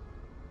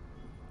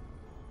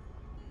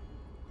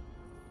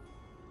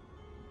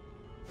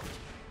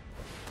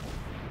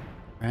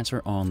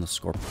 Transfer on the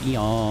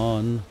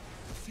Scorpion.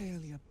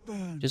 Failure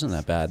burns. Which isn't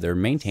that bad. They're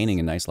maintaining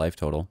a nice life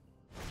total.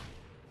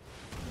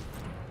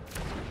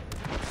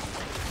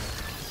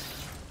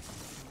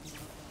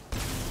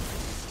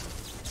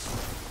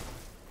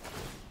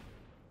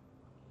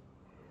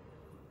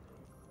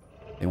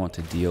 They want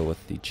to deal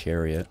with the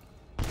chariot.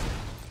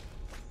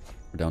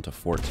 We're down to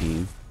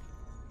 14.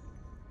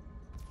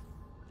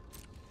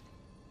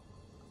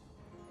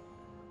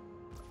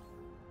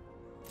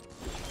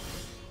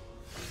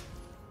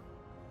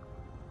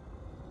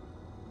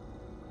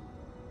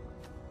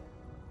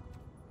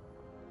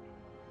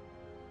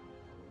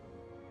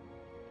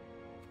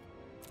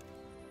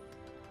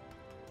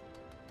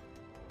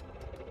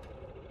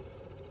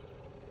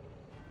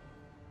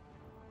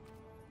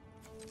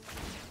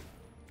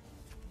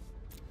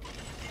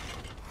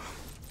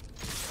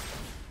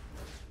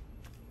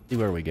 See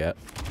where we get.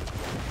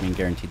 I mean,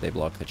 guaranteed they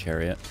block the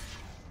chariot.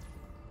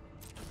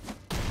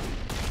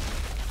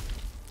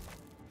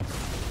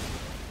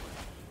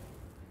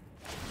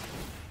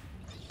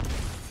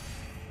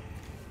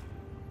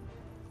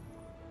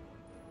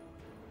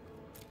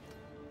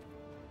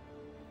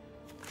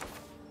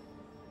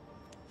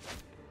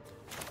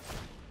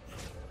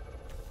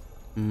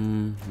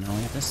 No,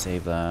 we have to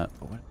save that.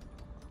 But what?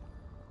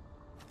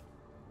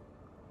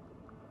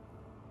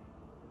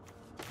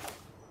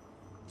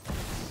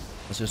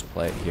 Let's just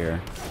play it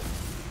here.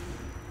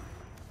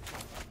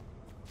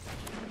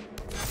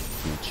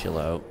 And chill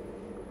out.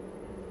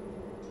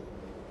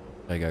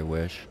 Like I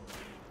wish.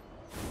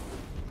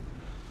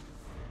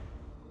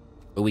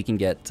 But we can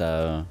get,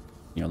 you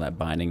know, that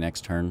binding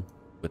next turn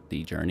with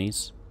the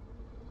journeys.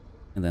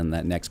 And then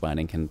that next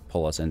binding can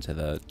pull us into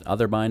the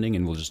other binding,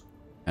 and we'll just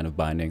kind of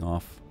binding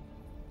off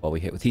while we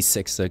hit with these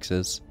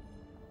 6/6s.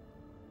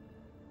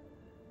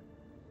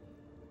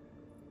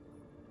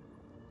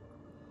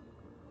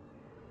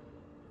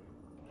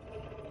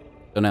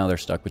 So now they're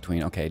stuck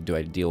between, okay, do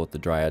I deal with the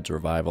Dryad's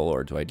Revival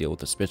or do I deal with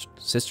the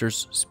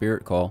Sister's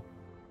Spirit Call?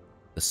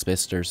 The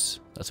Spisters,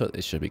 that's what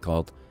it should be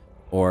called.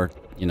 Or,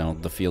 you know,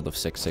 the Field of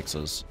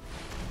 6/6s.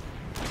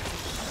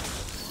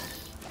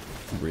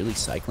 Really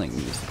cycling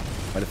these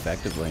quite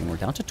effectively. And we're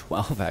down to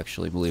 12,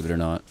 actually, believe it or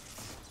not.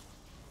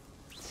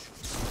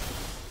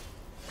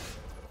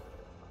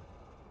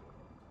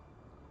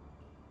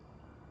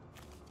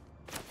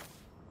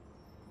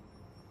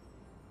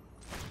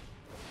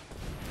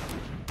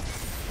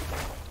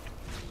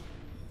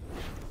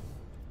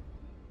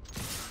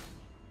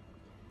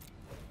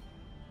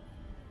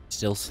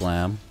 Still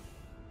slam.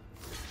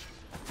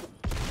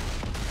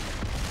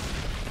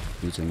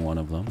 Losing one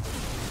of them.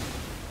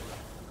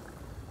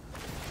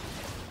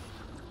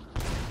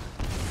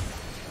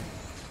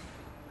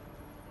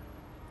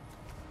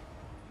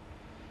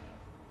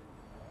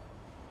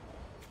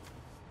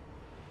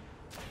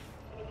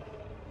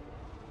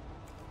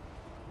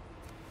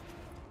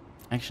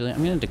 Actually,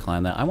 I'm going to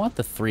decline that. I want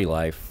the 3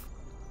 life.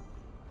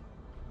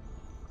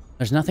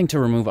 There's nothing to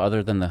remove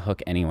other than the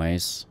hook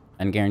anyways.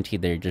 And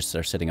guaranteed they just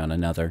are sitting on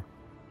another.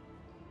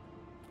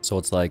 So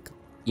it's like,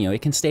 you know,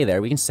 it can stay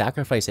there. We can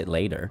sacrifice it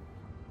later.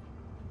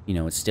 You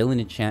know, it's still an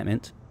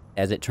enchantment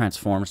as it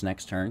transforms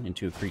next turn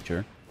into a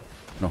creature.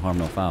 No harm,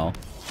 no foul.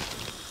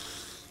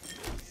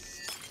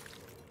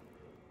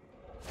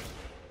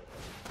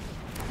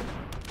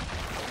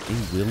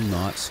 They will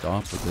not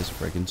stop with this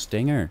friggin'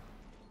 stinger.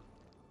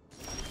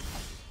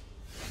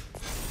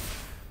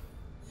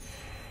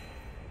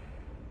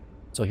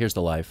 So here's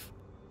the life.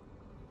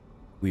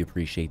 We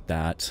appreciate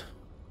that.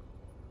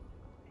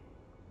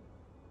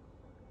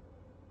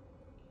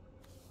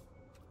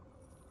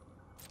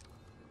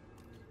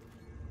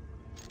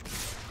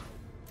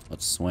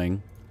 Let's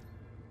swing.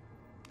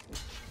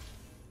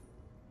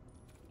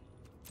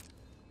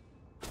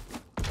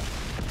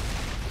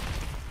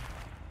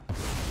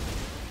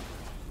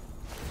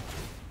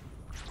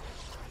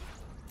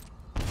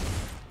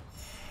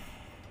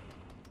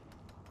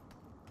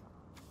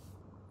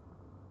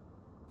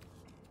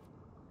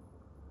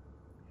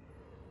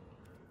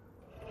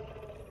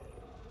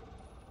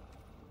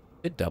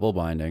 Good double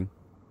binding.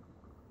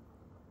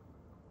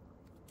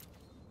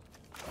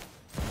 I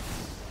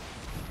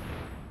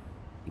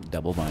think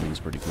double binding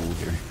is pretty cool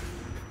here.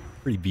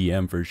 Pretty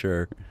BM for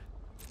sure.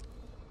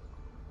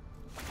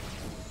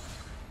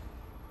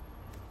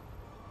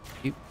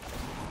 Beep.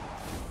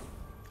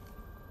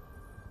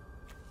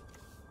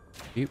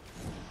 Beep.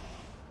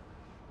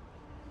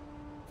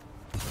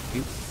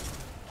 Beep.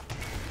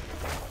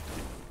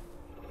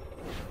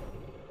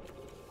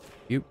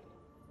 Beep.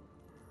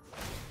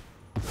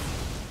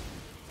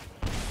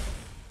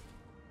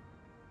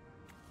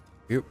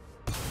 Yep.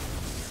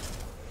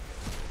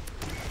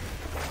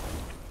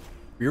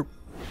 Yep.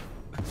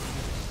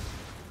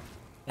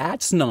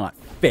 That's not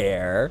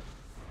fair.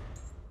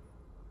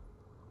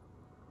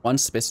 One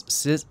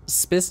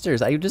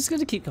Spisters. I'm just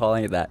gonna keep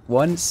calling it that.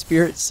 1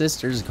 Spirit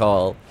Sisters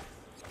call,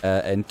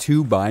 and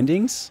 2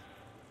 bindings.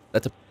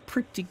 That's a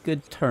pretty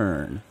good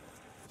turn.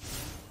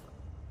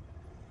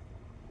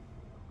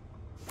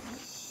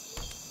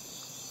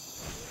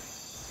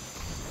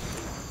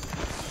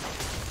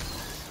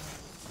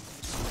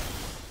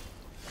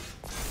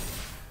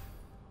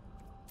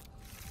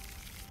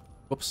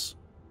 Whoops.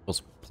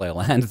 Supposed to play a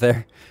land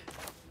there.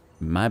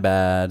 My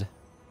bad.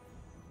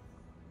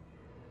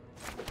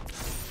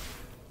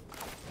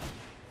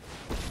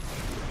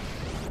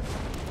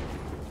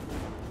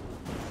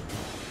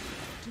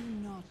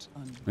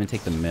 I'm gonna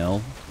take the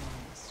mill.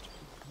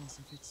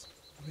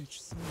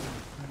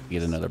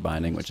 Get another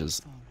binding, which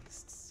is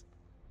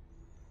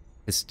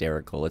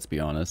hysterical, let's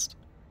be honest.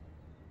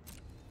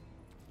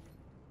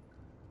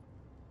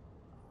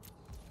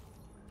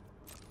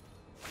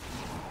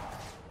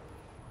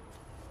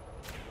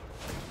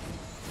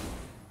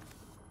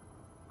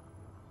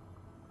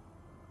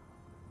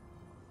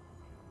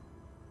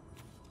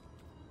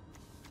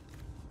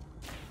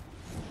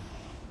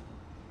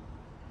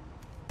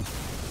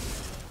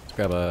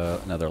 Grab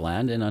another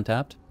land in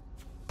untapped.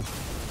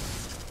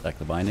 Stack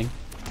the binding.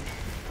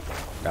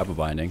 Grab a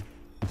binding.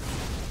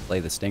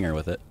 Play the stinger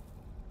with it.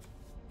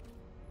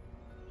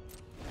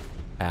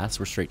 Pass,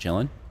 we're straight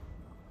chilling.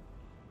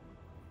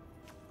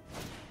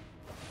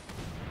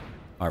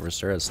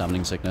 Harvester has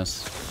summoning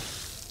sickness.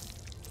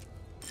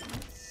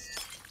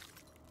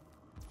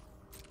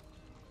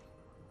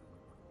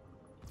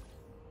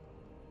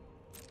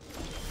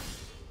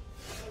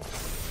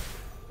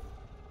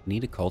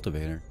 Need a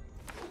cultivator.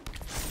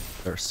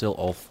 They're still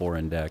all 4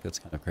 in deck. That's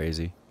kind of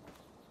crazy.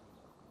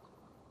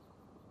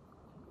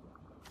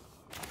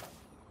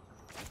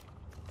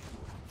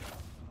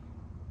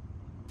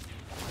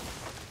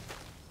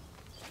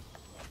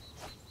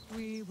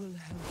 We will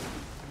help you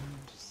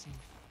find safe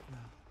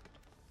ground.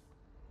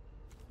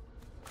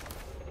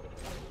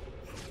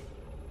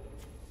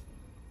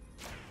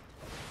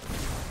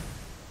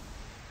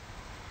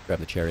 Grab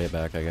the chariot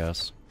back, I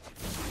guess.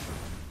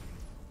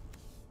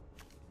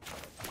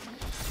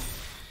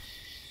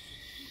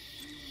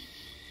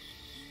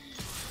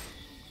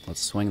 Let's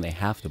swing. They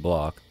have to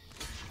block.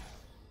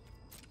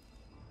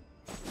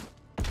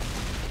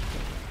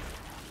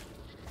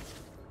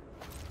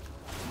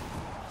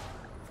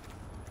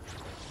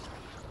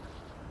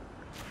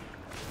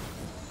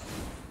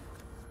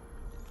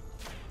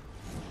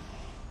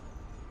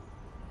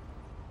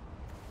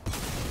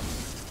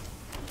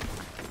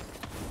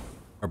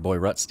 Our boy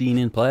Rutstein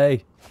in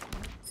play.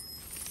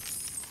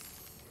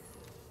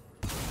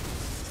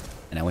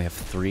 And now we have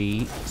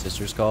 3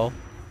 Sister's Call.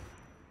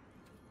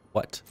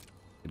 What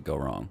could go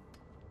wrong?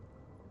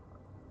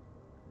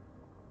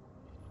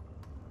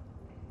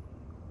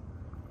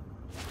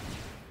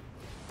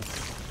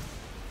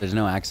 There's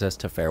no access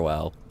to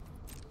Farewell.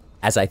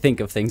 As I think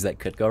of things that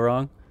could go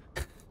wrong.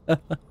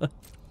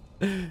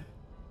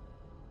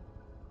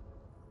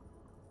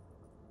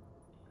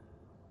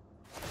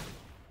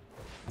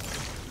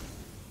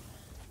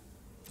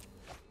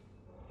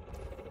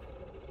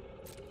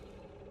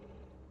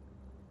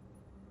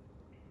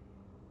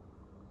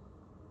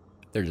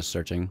 They're just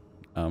searching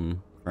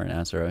for an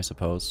answer, I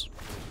suppose.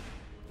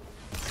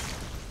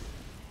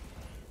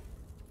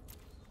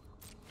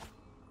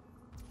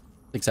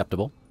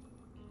 Acceptable.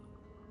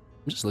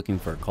 I'm just looking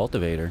for a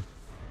cultivator.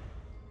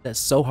 That's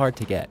so hard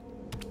to get.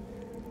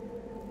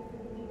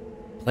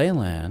 Play a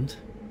land.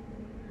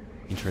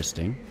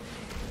 Interesting.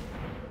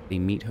 The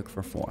meat hook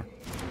for 4.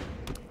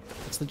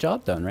 That's the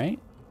job done, right?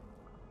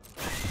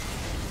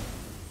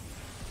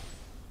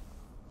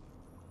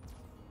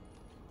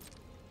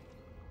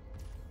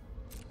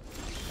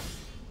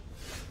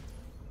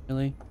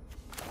 Really?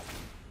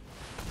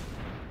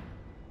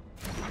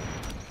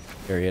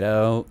 Carry it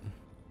out.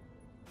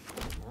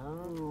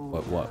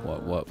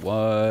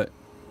 What?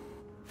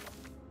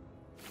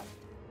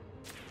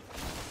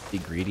 Be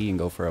greedy and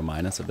go for a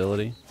minus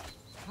ability?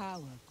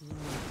 Power grows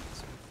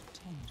with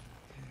tender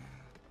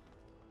care.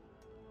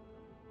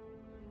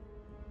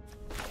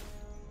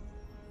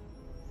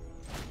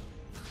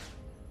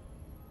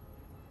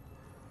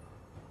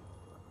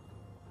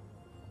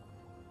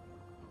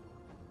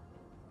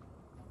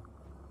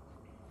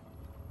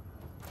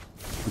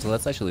 So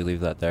let's actually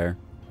leave that there.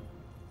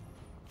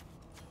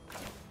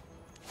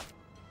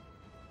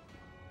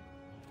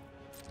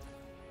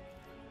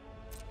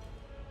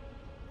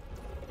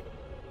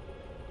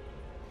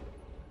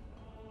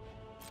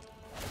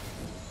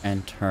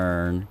 And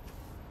turn.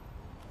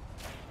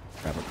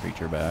 Grab a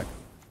creature back.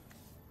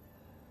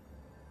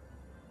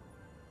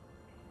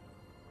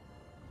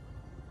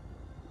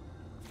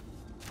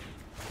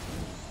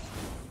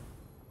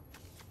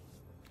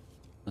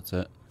 That's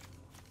it.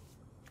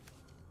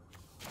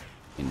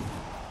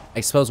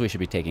 I suppose we should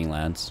be taking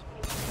lands.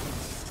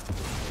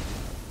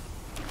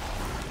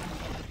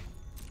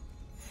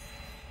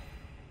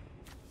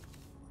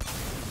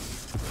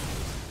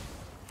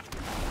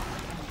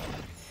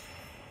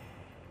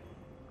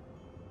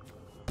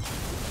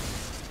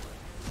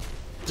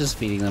 Just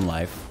feeding them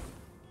life.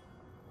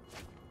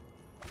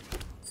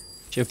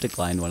 Should have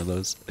declined one of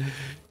those.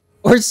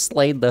 Or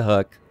slayed the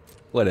hook.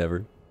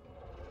 Whatever.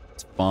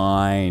 It's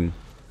fine.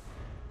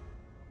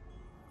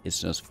 It's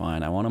just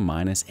fine. I want a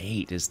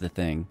 -8 is the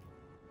thing.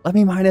 Let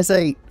me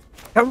 -8.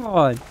 Come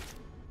on.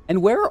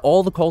 And where are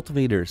all the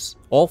cultivators?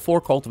 All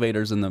 4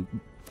 cultivators in the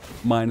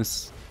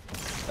minus,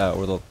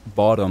 or the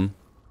bottom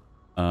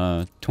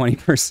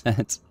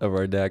 20% of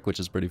our deck, which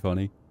is pretty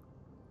funny.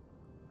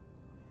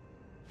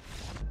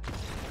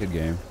 Good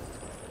game.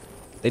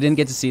 They didn't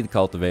get to see the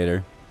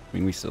cultivator. I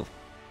mean, we still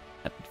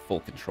had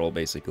full control,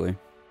 basically.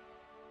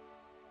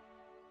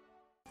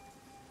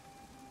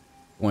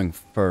 Going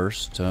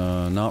first,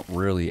 not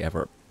really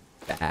ever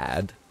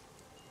bad.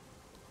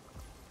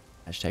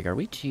 Hashtag, are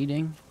we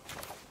cheating?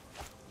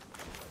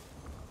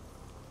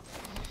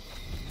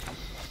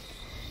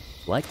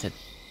 Like to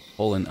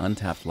pull an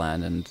untapped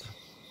land and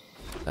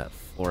that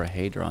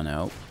Florahedron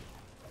out.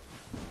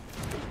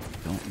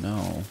 Don't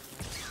know.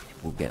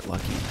 We'll get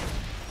lucky.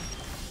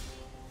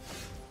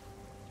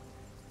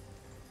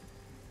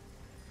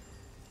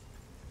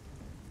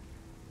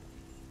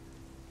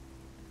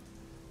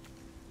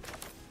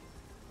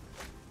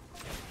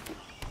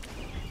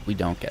 We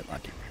don't get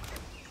lucky.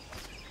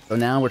 So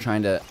now we're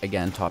trying to,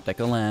 again, top deck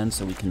a land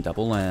so we can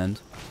double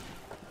land.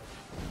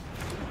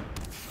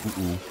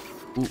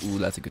 Ooh,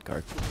 that's a good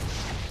card.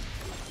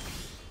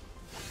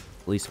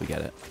 At least we get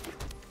it.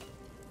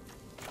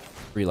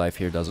 3 life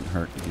here doesn't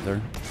hurt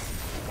either.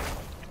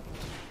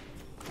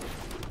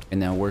 And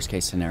now, worst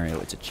case scenario,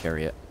 it's a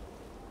chariot.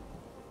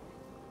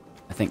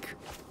 I think,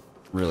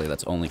 really,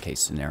 that's only case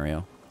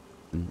scenario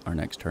in our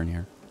next turn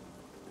here.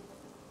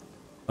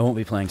 I won't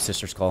be playing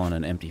Sister's Call on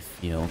an empty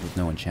field with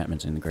no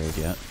enchantments in the grave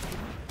yet.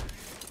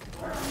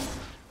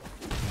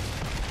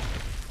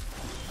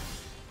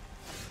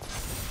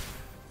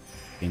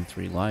 Gain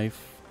 3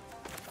 life.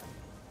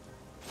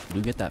 We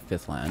do get that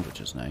 5th land, which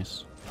is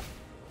nice.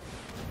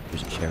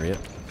 There's a chariot.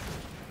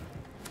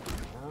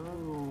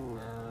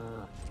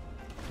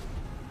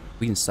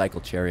 We can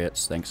cycle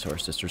chariots thanks to our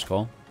Sister's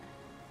Call.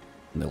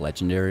 And the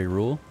legendary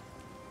rule.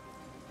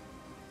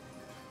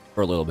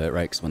 For a little bit,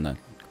 right? Because when the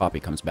copy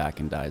comes back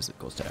and dies, it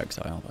goes to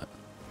exile, but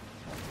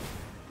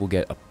we'll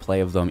get a play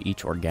of them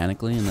each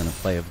organically and then a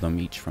play of them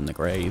each from the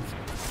grave.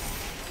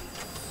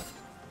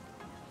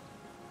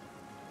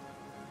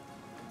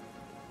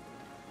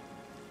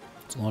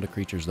 It's a lot of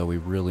creatures, though. We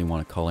really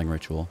want a Culling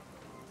Ritual.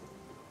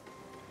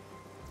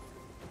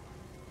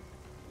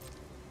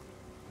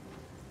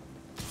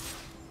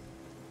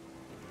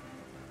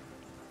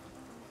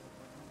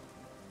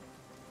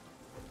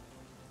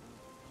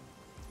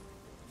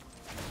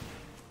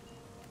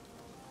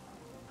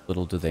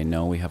 Little do they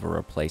know we have a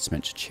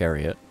replacement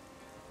chariot.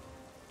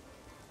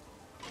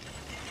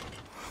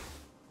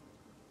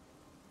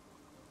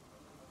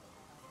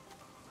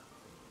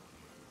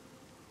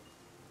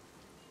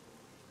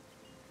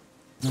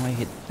 No,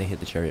 they hit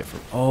the chariot for...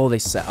 Oh, they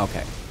set...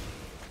 Okay.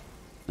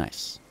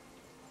 Nice.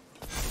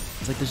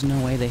 It's like there's no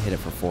way they hit it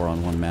for 4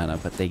 on 1 mana,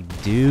 but they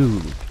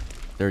do.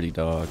 Dirty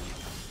dog.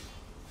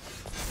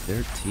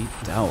 Dirty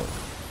dog.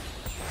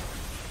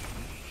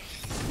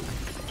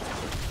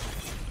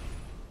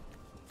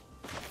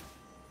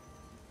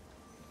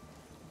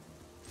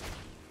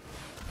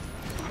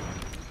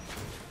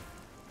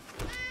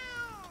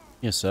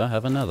 Yes, sir.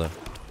 Have another.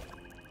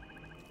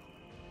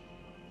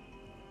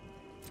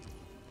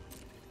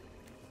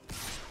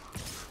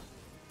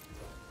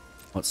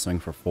 Let's swing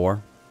for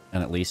 4,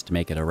 and at least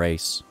make it a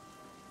race.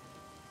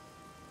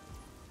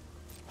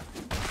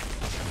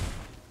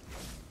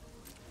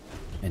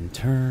 In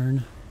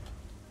turn.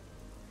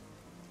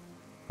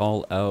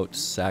 Call out,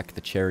 sack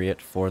the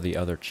chariot for the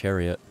other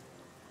chariot.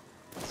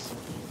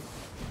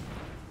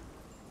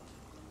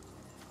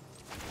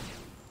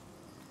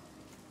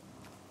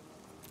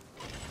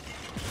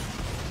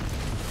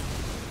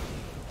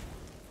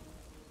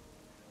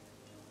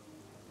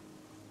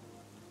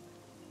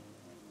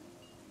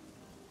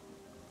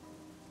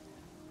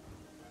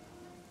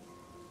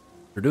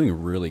 We're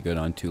doing really good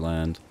on 2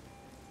 land,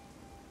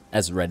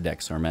 as red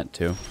decks are meant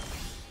to.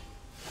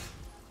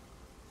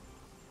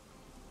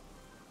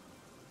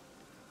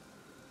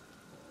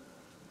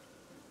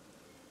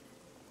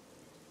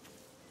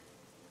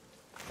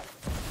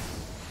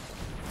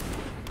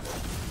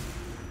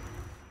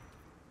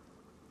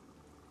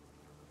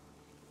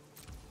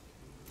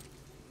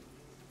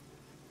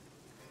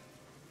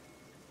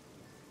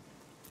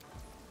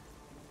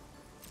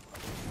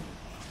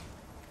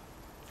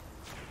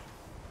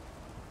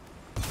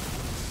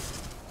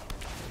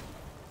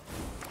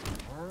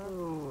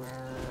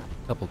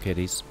 Couple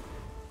kitties.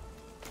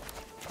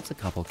 That's a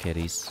couple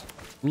kitties.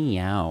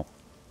 Meow.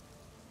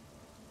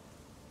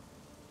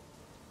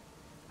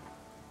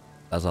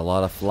 That's a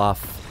lot of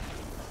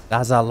fluff.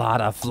 That's a lot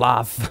of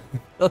fluff.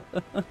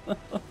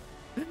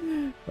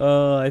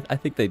 I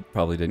think they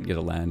probably didn't get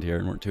a land here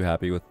and weren't too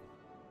happy with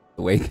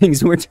the way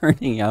things were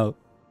turning out.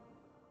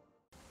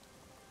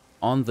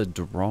 On the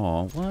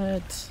draw.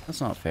 What? That's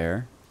not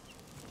fair.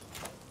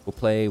 We'll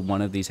play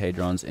one of these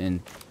Hadrons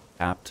in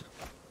tapped,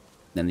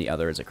 then the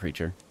other is a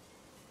creature.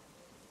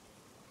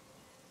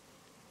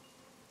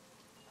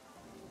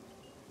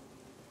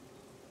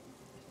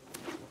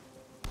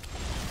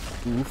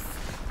 Oof.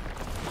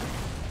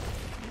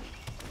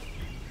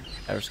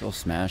 Outer Skull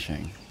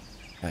smashing.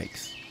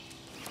 Yikes.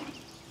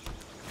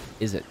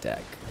 Is it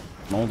deck?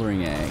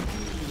 Smoldering Egg.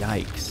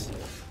 Yikes.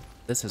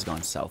 This has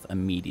gone south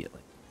immediately.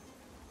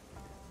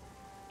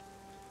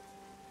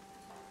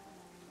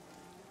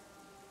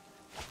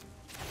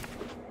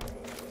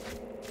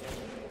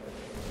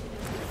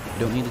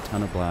 Don't need a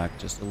ton of black,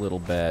 just a little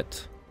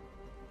bit.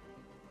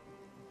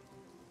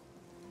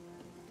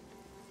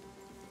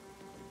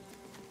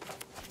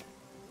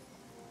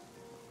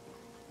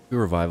 Two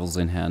revivals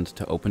in hand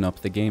to open up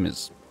the game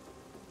is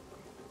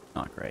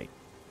not great.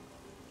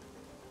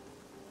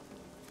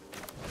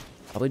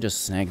 Probably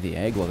just snag the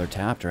egg while they're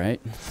tapped,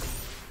 right? I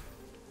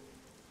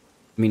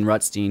mean,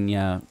 Rutstein,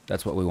 yeah,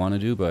 that's what we want to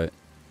do, but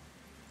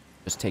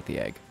just take the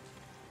egg.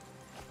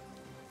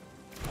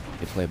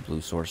 They play a blue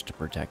source to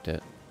protect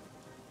it.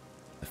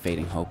 A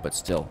fading hope, but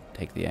still,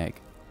 take the egg.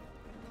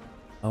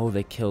 Oh,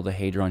 they kill the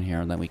Hadron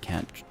here, and then we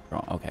can't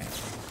draw. Okay.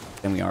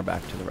 Then we are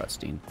back to the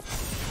Rutstein.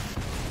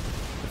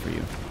 Good for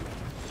you.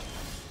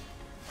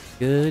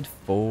 Good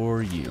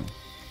for you.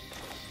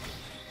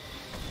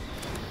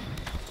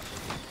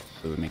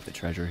 Do we make the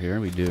treasure here?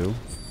 We do.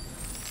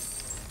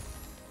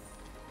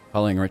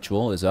 Culling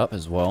Ritual is up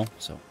as well,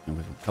 so we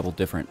have a couple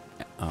different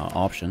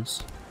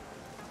options.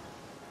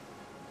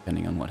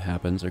 Depending on what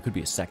happens. There could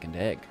be a second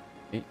egg.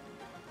 Okay.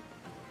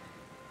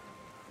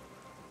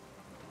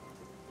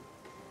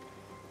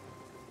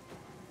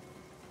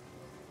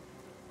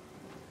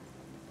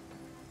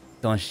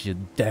 Don't you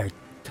dare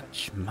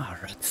touch my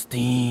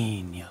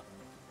Rutstein.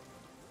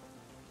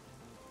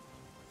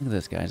 Look at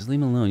this guy, just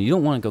leave him alone. You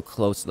don't want to go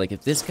close. Like,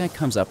 if this guy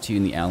comes up to you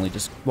in the alley,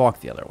 just walk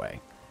the other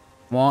way.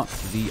 Walk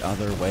the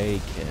other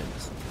way,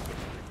 kids.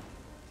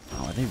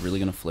 Oh, are they really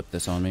going to flip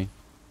this on me?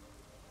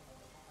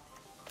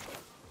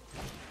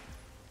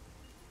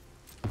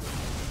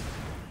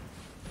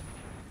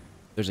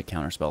 There's a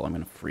counterspell, I'm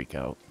going to freak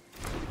out.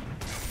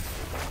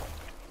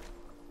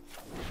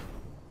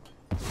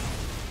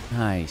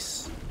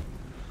 Nice.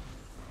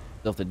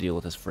 Still have to deal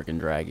with this freaking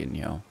dragon,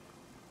 yo.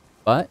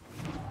 But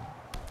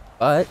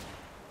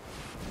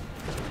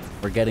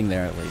we're getting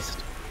there at least.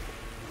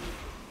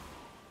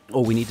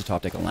 Oh, we need to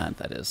top deck a land,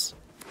 that is.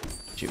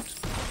 Shoot.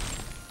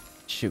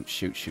 Shoot,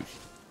 shoot, shoot.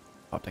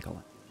 Top deck a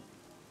land.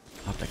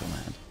 Top deck a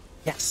land.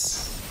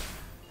 Yes!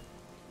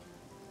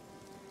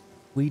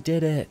 We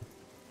did it!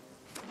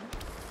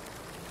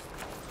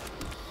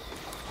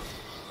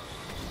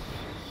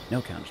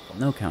 No counterspell,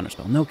 no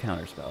counterspell, no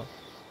counterspell.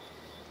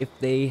 If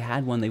they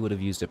had one, they would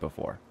have used it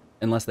before.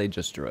 Unless they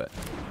just drew it.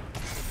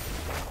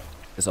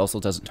 This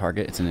also doesn't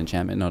target, it's an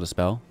enchantment, not a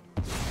spell.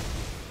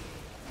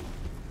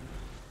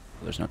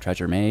 There's no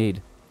treasure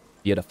made.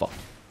 Beautiful.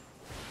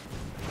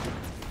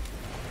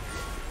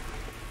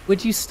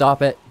 Would you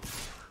stop it?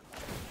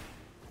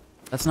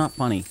 That's not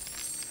funny.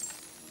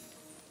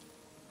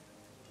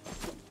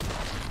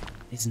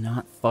 It's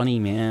not funny,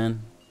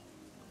 man.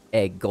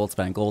 Egg,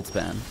 Goldspan,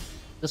 Goldspan.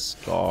 Just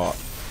stop.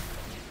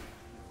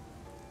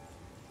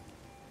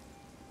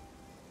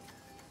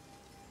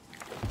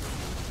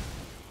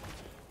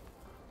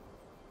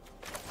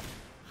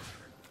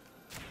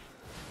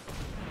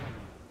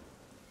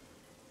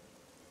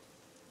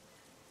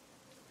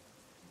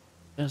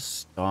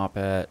 Just stop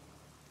it.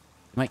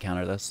 I might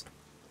counter this.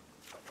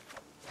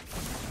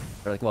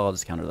 Or like, well, I'll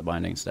just counter the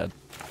binding instead.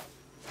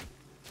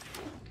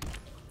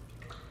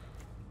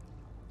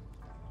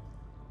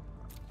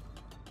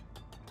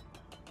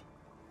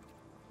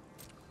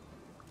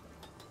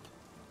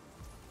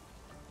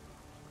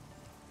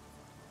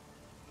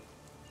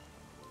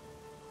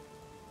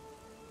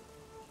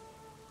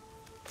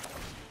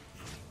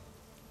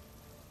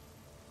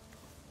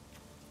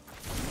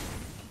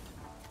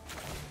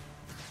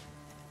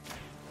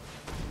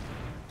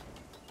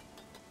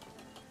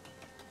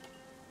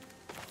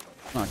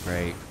 Not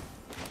great.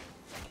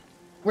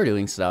 We're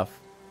doing stuff,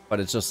 but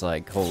it's just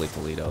like, holy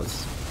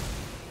Toledos.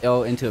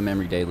 Oh, into a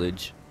memory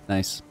deluge.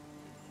 Nice.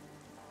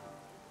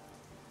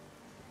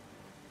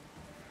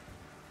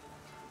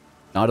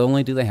 Not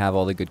only do they have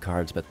all the good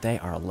cards, but they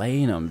are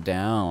laying them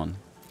down.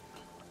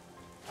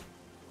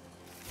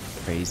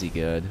 Crazy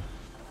good.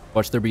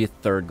 Watch there be a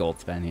third gold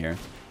spend here.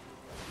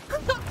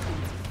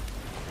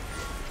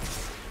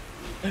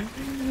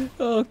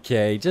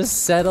 Okay,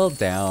 just settle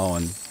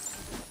down.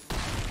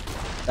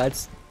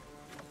 That's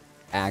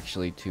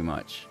actually too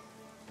much.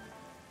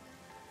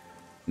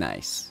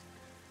 Nice.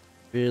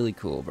 Really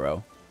cool,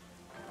 bro.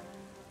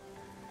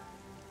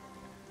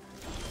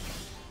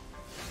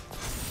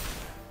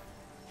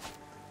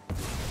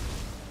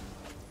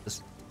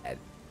 Just dead.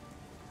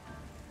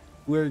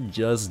 We're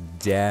just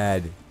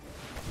dead.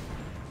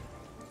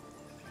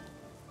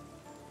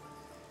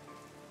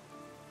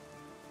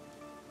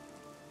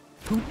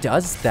 Who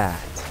does that?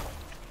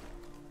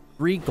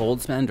 3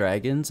 Goldspan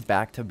Dragons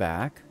back to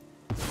back?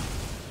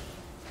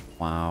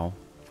 Wow.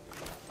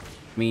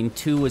 I mean,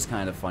 2 was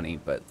kind of funny,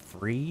 but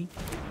 3?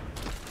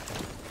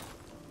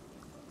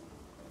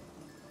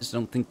 Just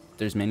don't think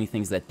there's many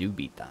things that do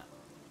beat that.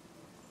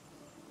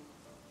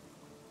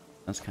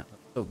 That's kind of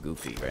so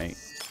goofy, right?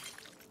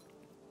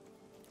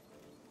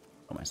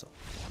 Oh, myself.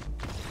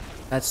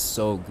 That's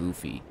so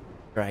goofy.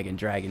 Dragon,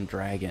 dragon,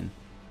 dragon.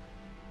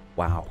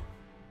 Wow.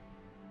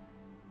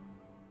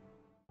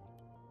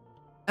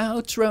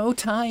 Outro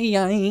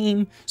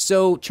time.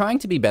 So, trying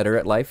to be better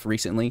at life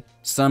recently,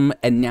 some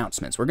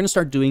announcements. We're going to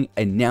start doing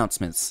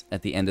announcements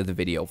at the end of the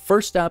video.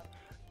 First up,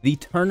 the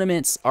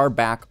tournaments are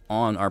back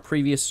on our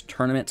previous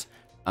tournament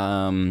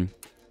boss,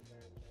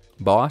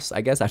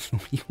 I guess. I don't know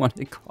what you want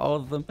to call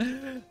them.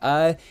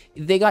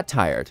 They got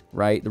tired,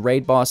 right? The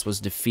raid boss was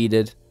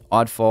defeated.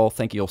 Oddfall,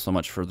 thank you all so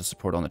much for the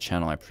support on the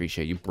channel. I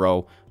appreciate you,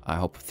 bro. I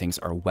hope things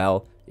are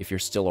well. If you're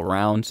still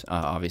around,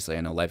 obviously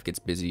I know life gets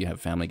busy, you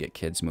have family, get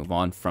kids, move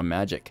on from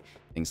Magic,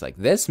 things like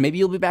this. Maybe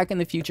you'll be back in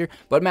the future,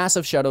 but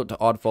massive shout out to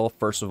Oddfall,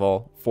 first of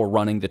all, for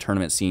running the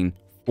tournament scene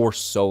for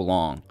so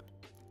long.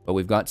 But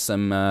we've got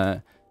some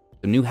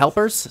new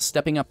helpers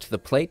stepping up to the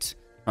plate,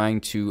 trying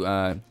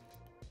to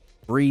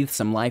breathe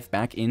some life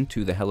back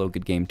into the Hello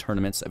Good Game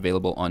tournaments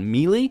available on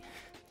Melee.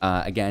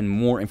 Again,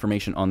 more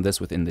information on this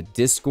within the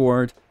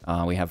Discord.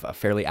 We have a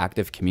fairly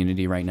active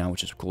community right now,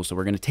 which is cool. So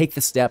we're going to take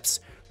the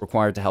steps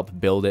required to help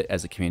build it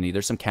as a community.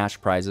 There's some cash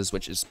prizes,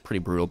 which is pretty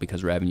brutal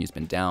because revenue's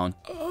been down.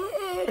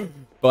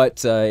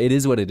 But it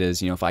is what it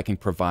is. You know, if I can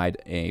provide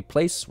a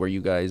place where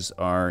you guys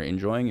are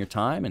enjoying your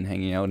time and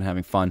hanging out and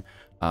having fun,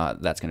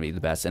 that's going to be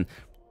the best. And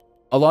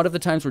a lot of the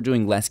times we're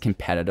doing less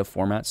competitive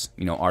formats,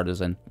 you know,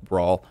 Artisan,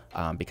 Brawl,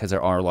 because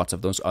there are lots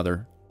of those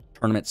other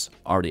tournaments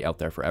already out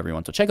there for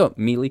everyone. So check out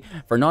Melee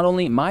for not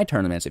only my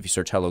tournaments. If you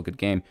search Hello Good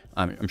Game,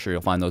 I'm sure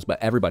you'll find those, but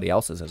everybody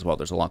else's as well.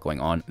 There's a lot going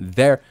on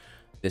there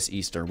this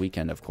Easter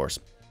weekend, of course.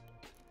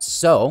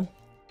 So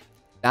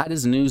that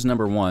is news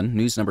number 1.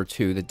 News number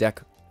 2, the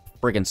deck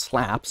friggin'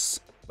 slaps,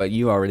 but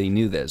you already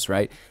knew this,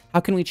 right? How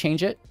can we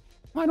change it?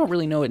 Well, I don't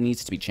really know it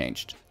needs to be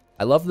changed.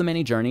 I love the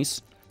many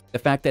journeys. The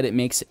fact that it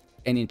makes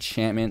an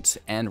enchantment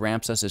and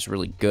ramps us is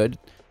really good.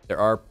 There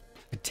are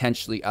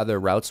potentially other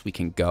routes we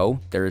can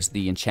go. There's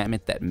the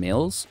enchantment that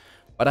mills,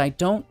 but I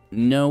don't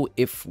know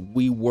if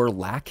we were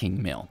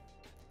lacking mill.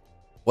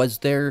 Was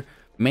there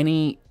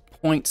many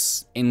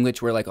points in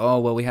which we're like,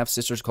 oh, well, we have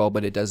Sister's Call,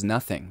 but it does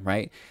nothing,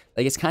 right?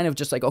 Like, it's kind of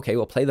just like, okay,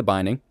 we'll play the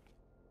binding,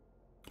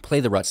 play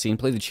the rut scene,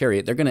 play the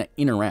chariot. They're going to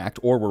interact,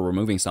 or we're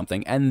removing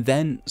something, and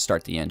then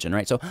start the engine,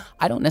 right? So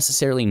I don't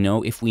necessarily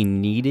know if we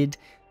needed,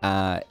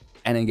 and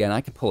again,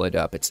 I can pull it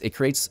up.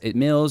 It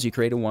mills, you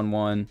create a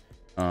 1/1,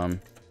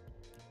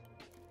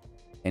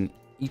 and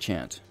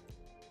enchant.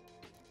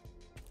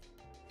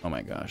 Oh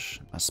my gosh,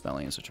 my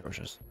spelling is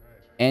atrocious.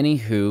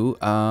 Anywho,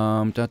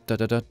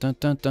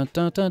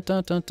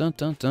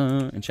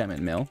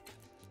 enchantment mill.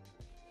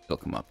 It'll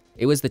come up.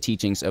 It was the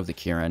teachings of the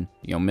Kirin.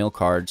 You know, mill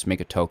cards, make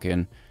a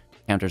token,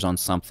 counters on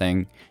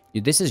something.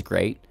 This is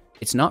great.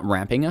 It's not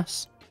ramping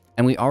us,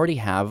 and we already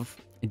have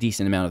a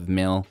decent amount of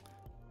mill.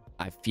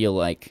 I feel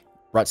like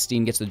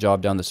Rutstein gets the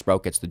job done, the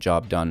Sprout gets the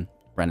job done,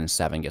 Brennan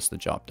 7 gets the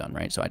job done,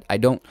 right? So I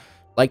don't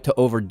like to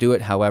overdo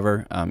it.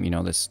 However, you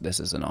know, this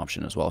is an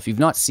option as well. If you've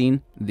not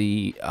seen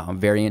the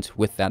variant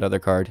with that other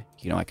card,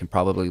 you know, I can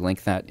probably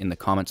link that in the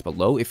comments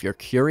below if you're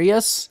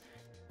curious.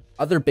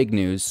 Other big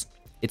news,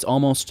 it's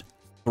almost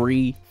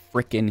 3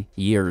 freaking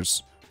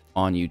years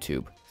on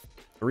YouTube.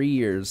 3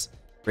 years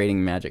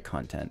creating magic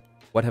content.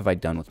 What have I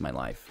done with my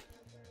life?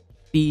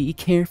 Be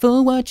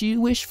careful what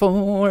you wish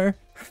for.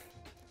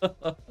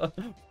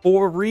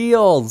 For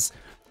reals.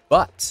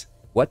 But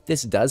what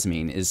this does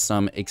mean is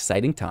some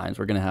exciting times.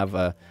 We're going to have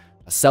a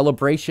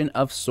celebration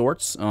of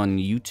sorts on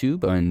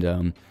YouTube.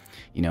 And,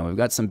 you know, we've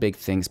got some big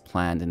things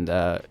planned.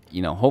 And,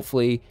 you know,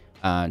 hopefully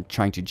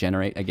trying to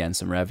generate, again,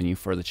 some revenue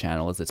for the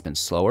channel as it's been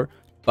slower,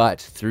 but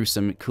through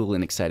some cool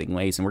and exciting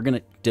ways. And we're going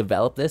to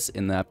develop this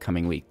in the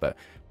upcoming week. But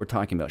we're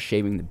talking about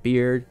shaving the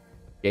beard,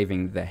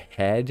 shaving the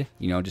head,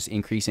 you know, just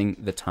increasing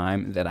the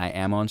time that I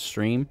am on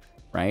stream,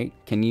 right?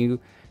 Can you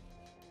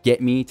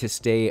get me to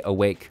stay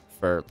awake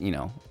for, you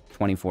know,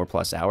 24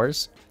 plus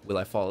hours? Will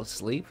I fall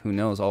asleep? Who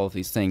knows? All of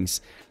these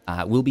things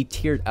will be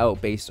tiered out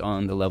based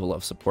on the level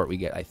of support we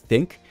get, I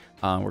think.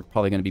 We're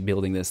probably going to be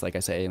building this, like I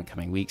say, in the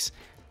coming weeks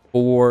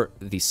for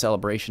the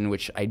celebration,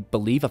 which I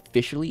believe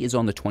officially is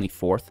on the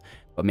 24th,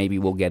 but maybe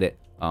we'll get it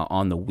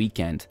on the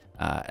weekend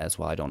as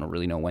well. I don't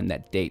really know when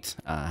that date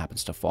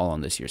happens to fall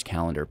on this year's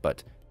calendar,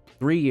 but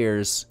 3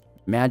 years,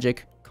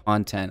 magic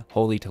content,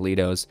 Holy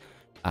Toledo's.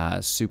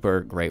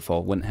 Super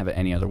grateful. Wouldn't have it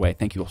any other way.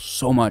 Thank you all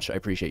so much. I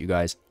appreciate you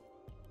guys.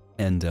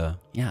 And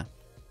yeah,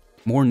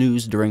 more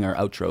news during our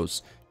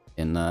outros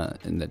in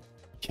the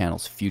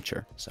channel's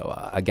future. So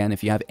again,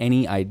 if you have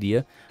any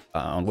idea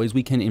on ways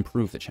we can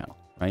improve the channel,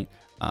 right?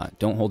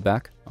 Don't hold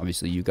back.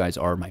 Obviously, you guys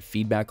are my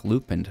feedback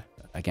loop, and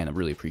again, I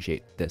really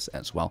appreciate this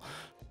as well.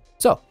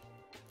 So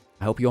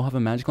I hope you all have a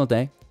magical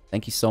day.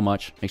 Thank you so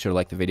much. Make sure to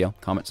like the video,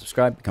 comment,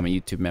 subscribe, become a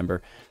YouTube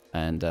member,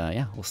 and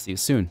yeah, we'll see you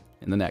soon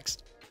in the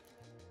next.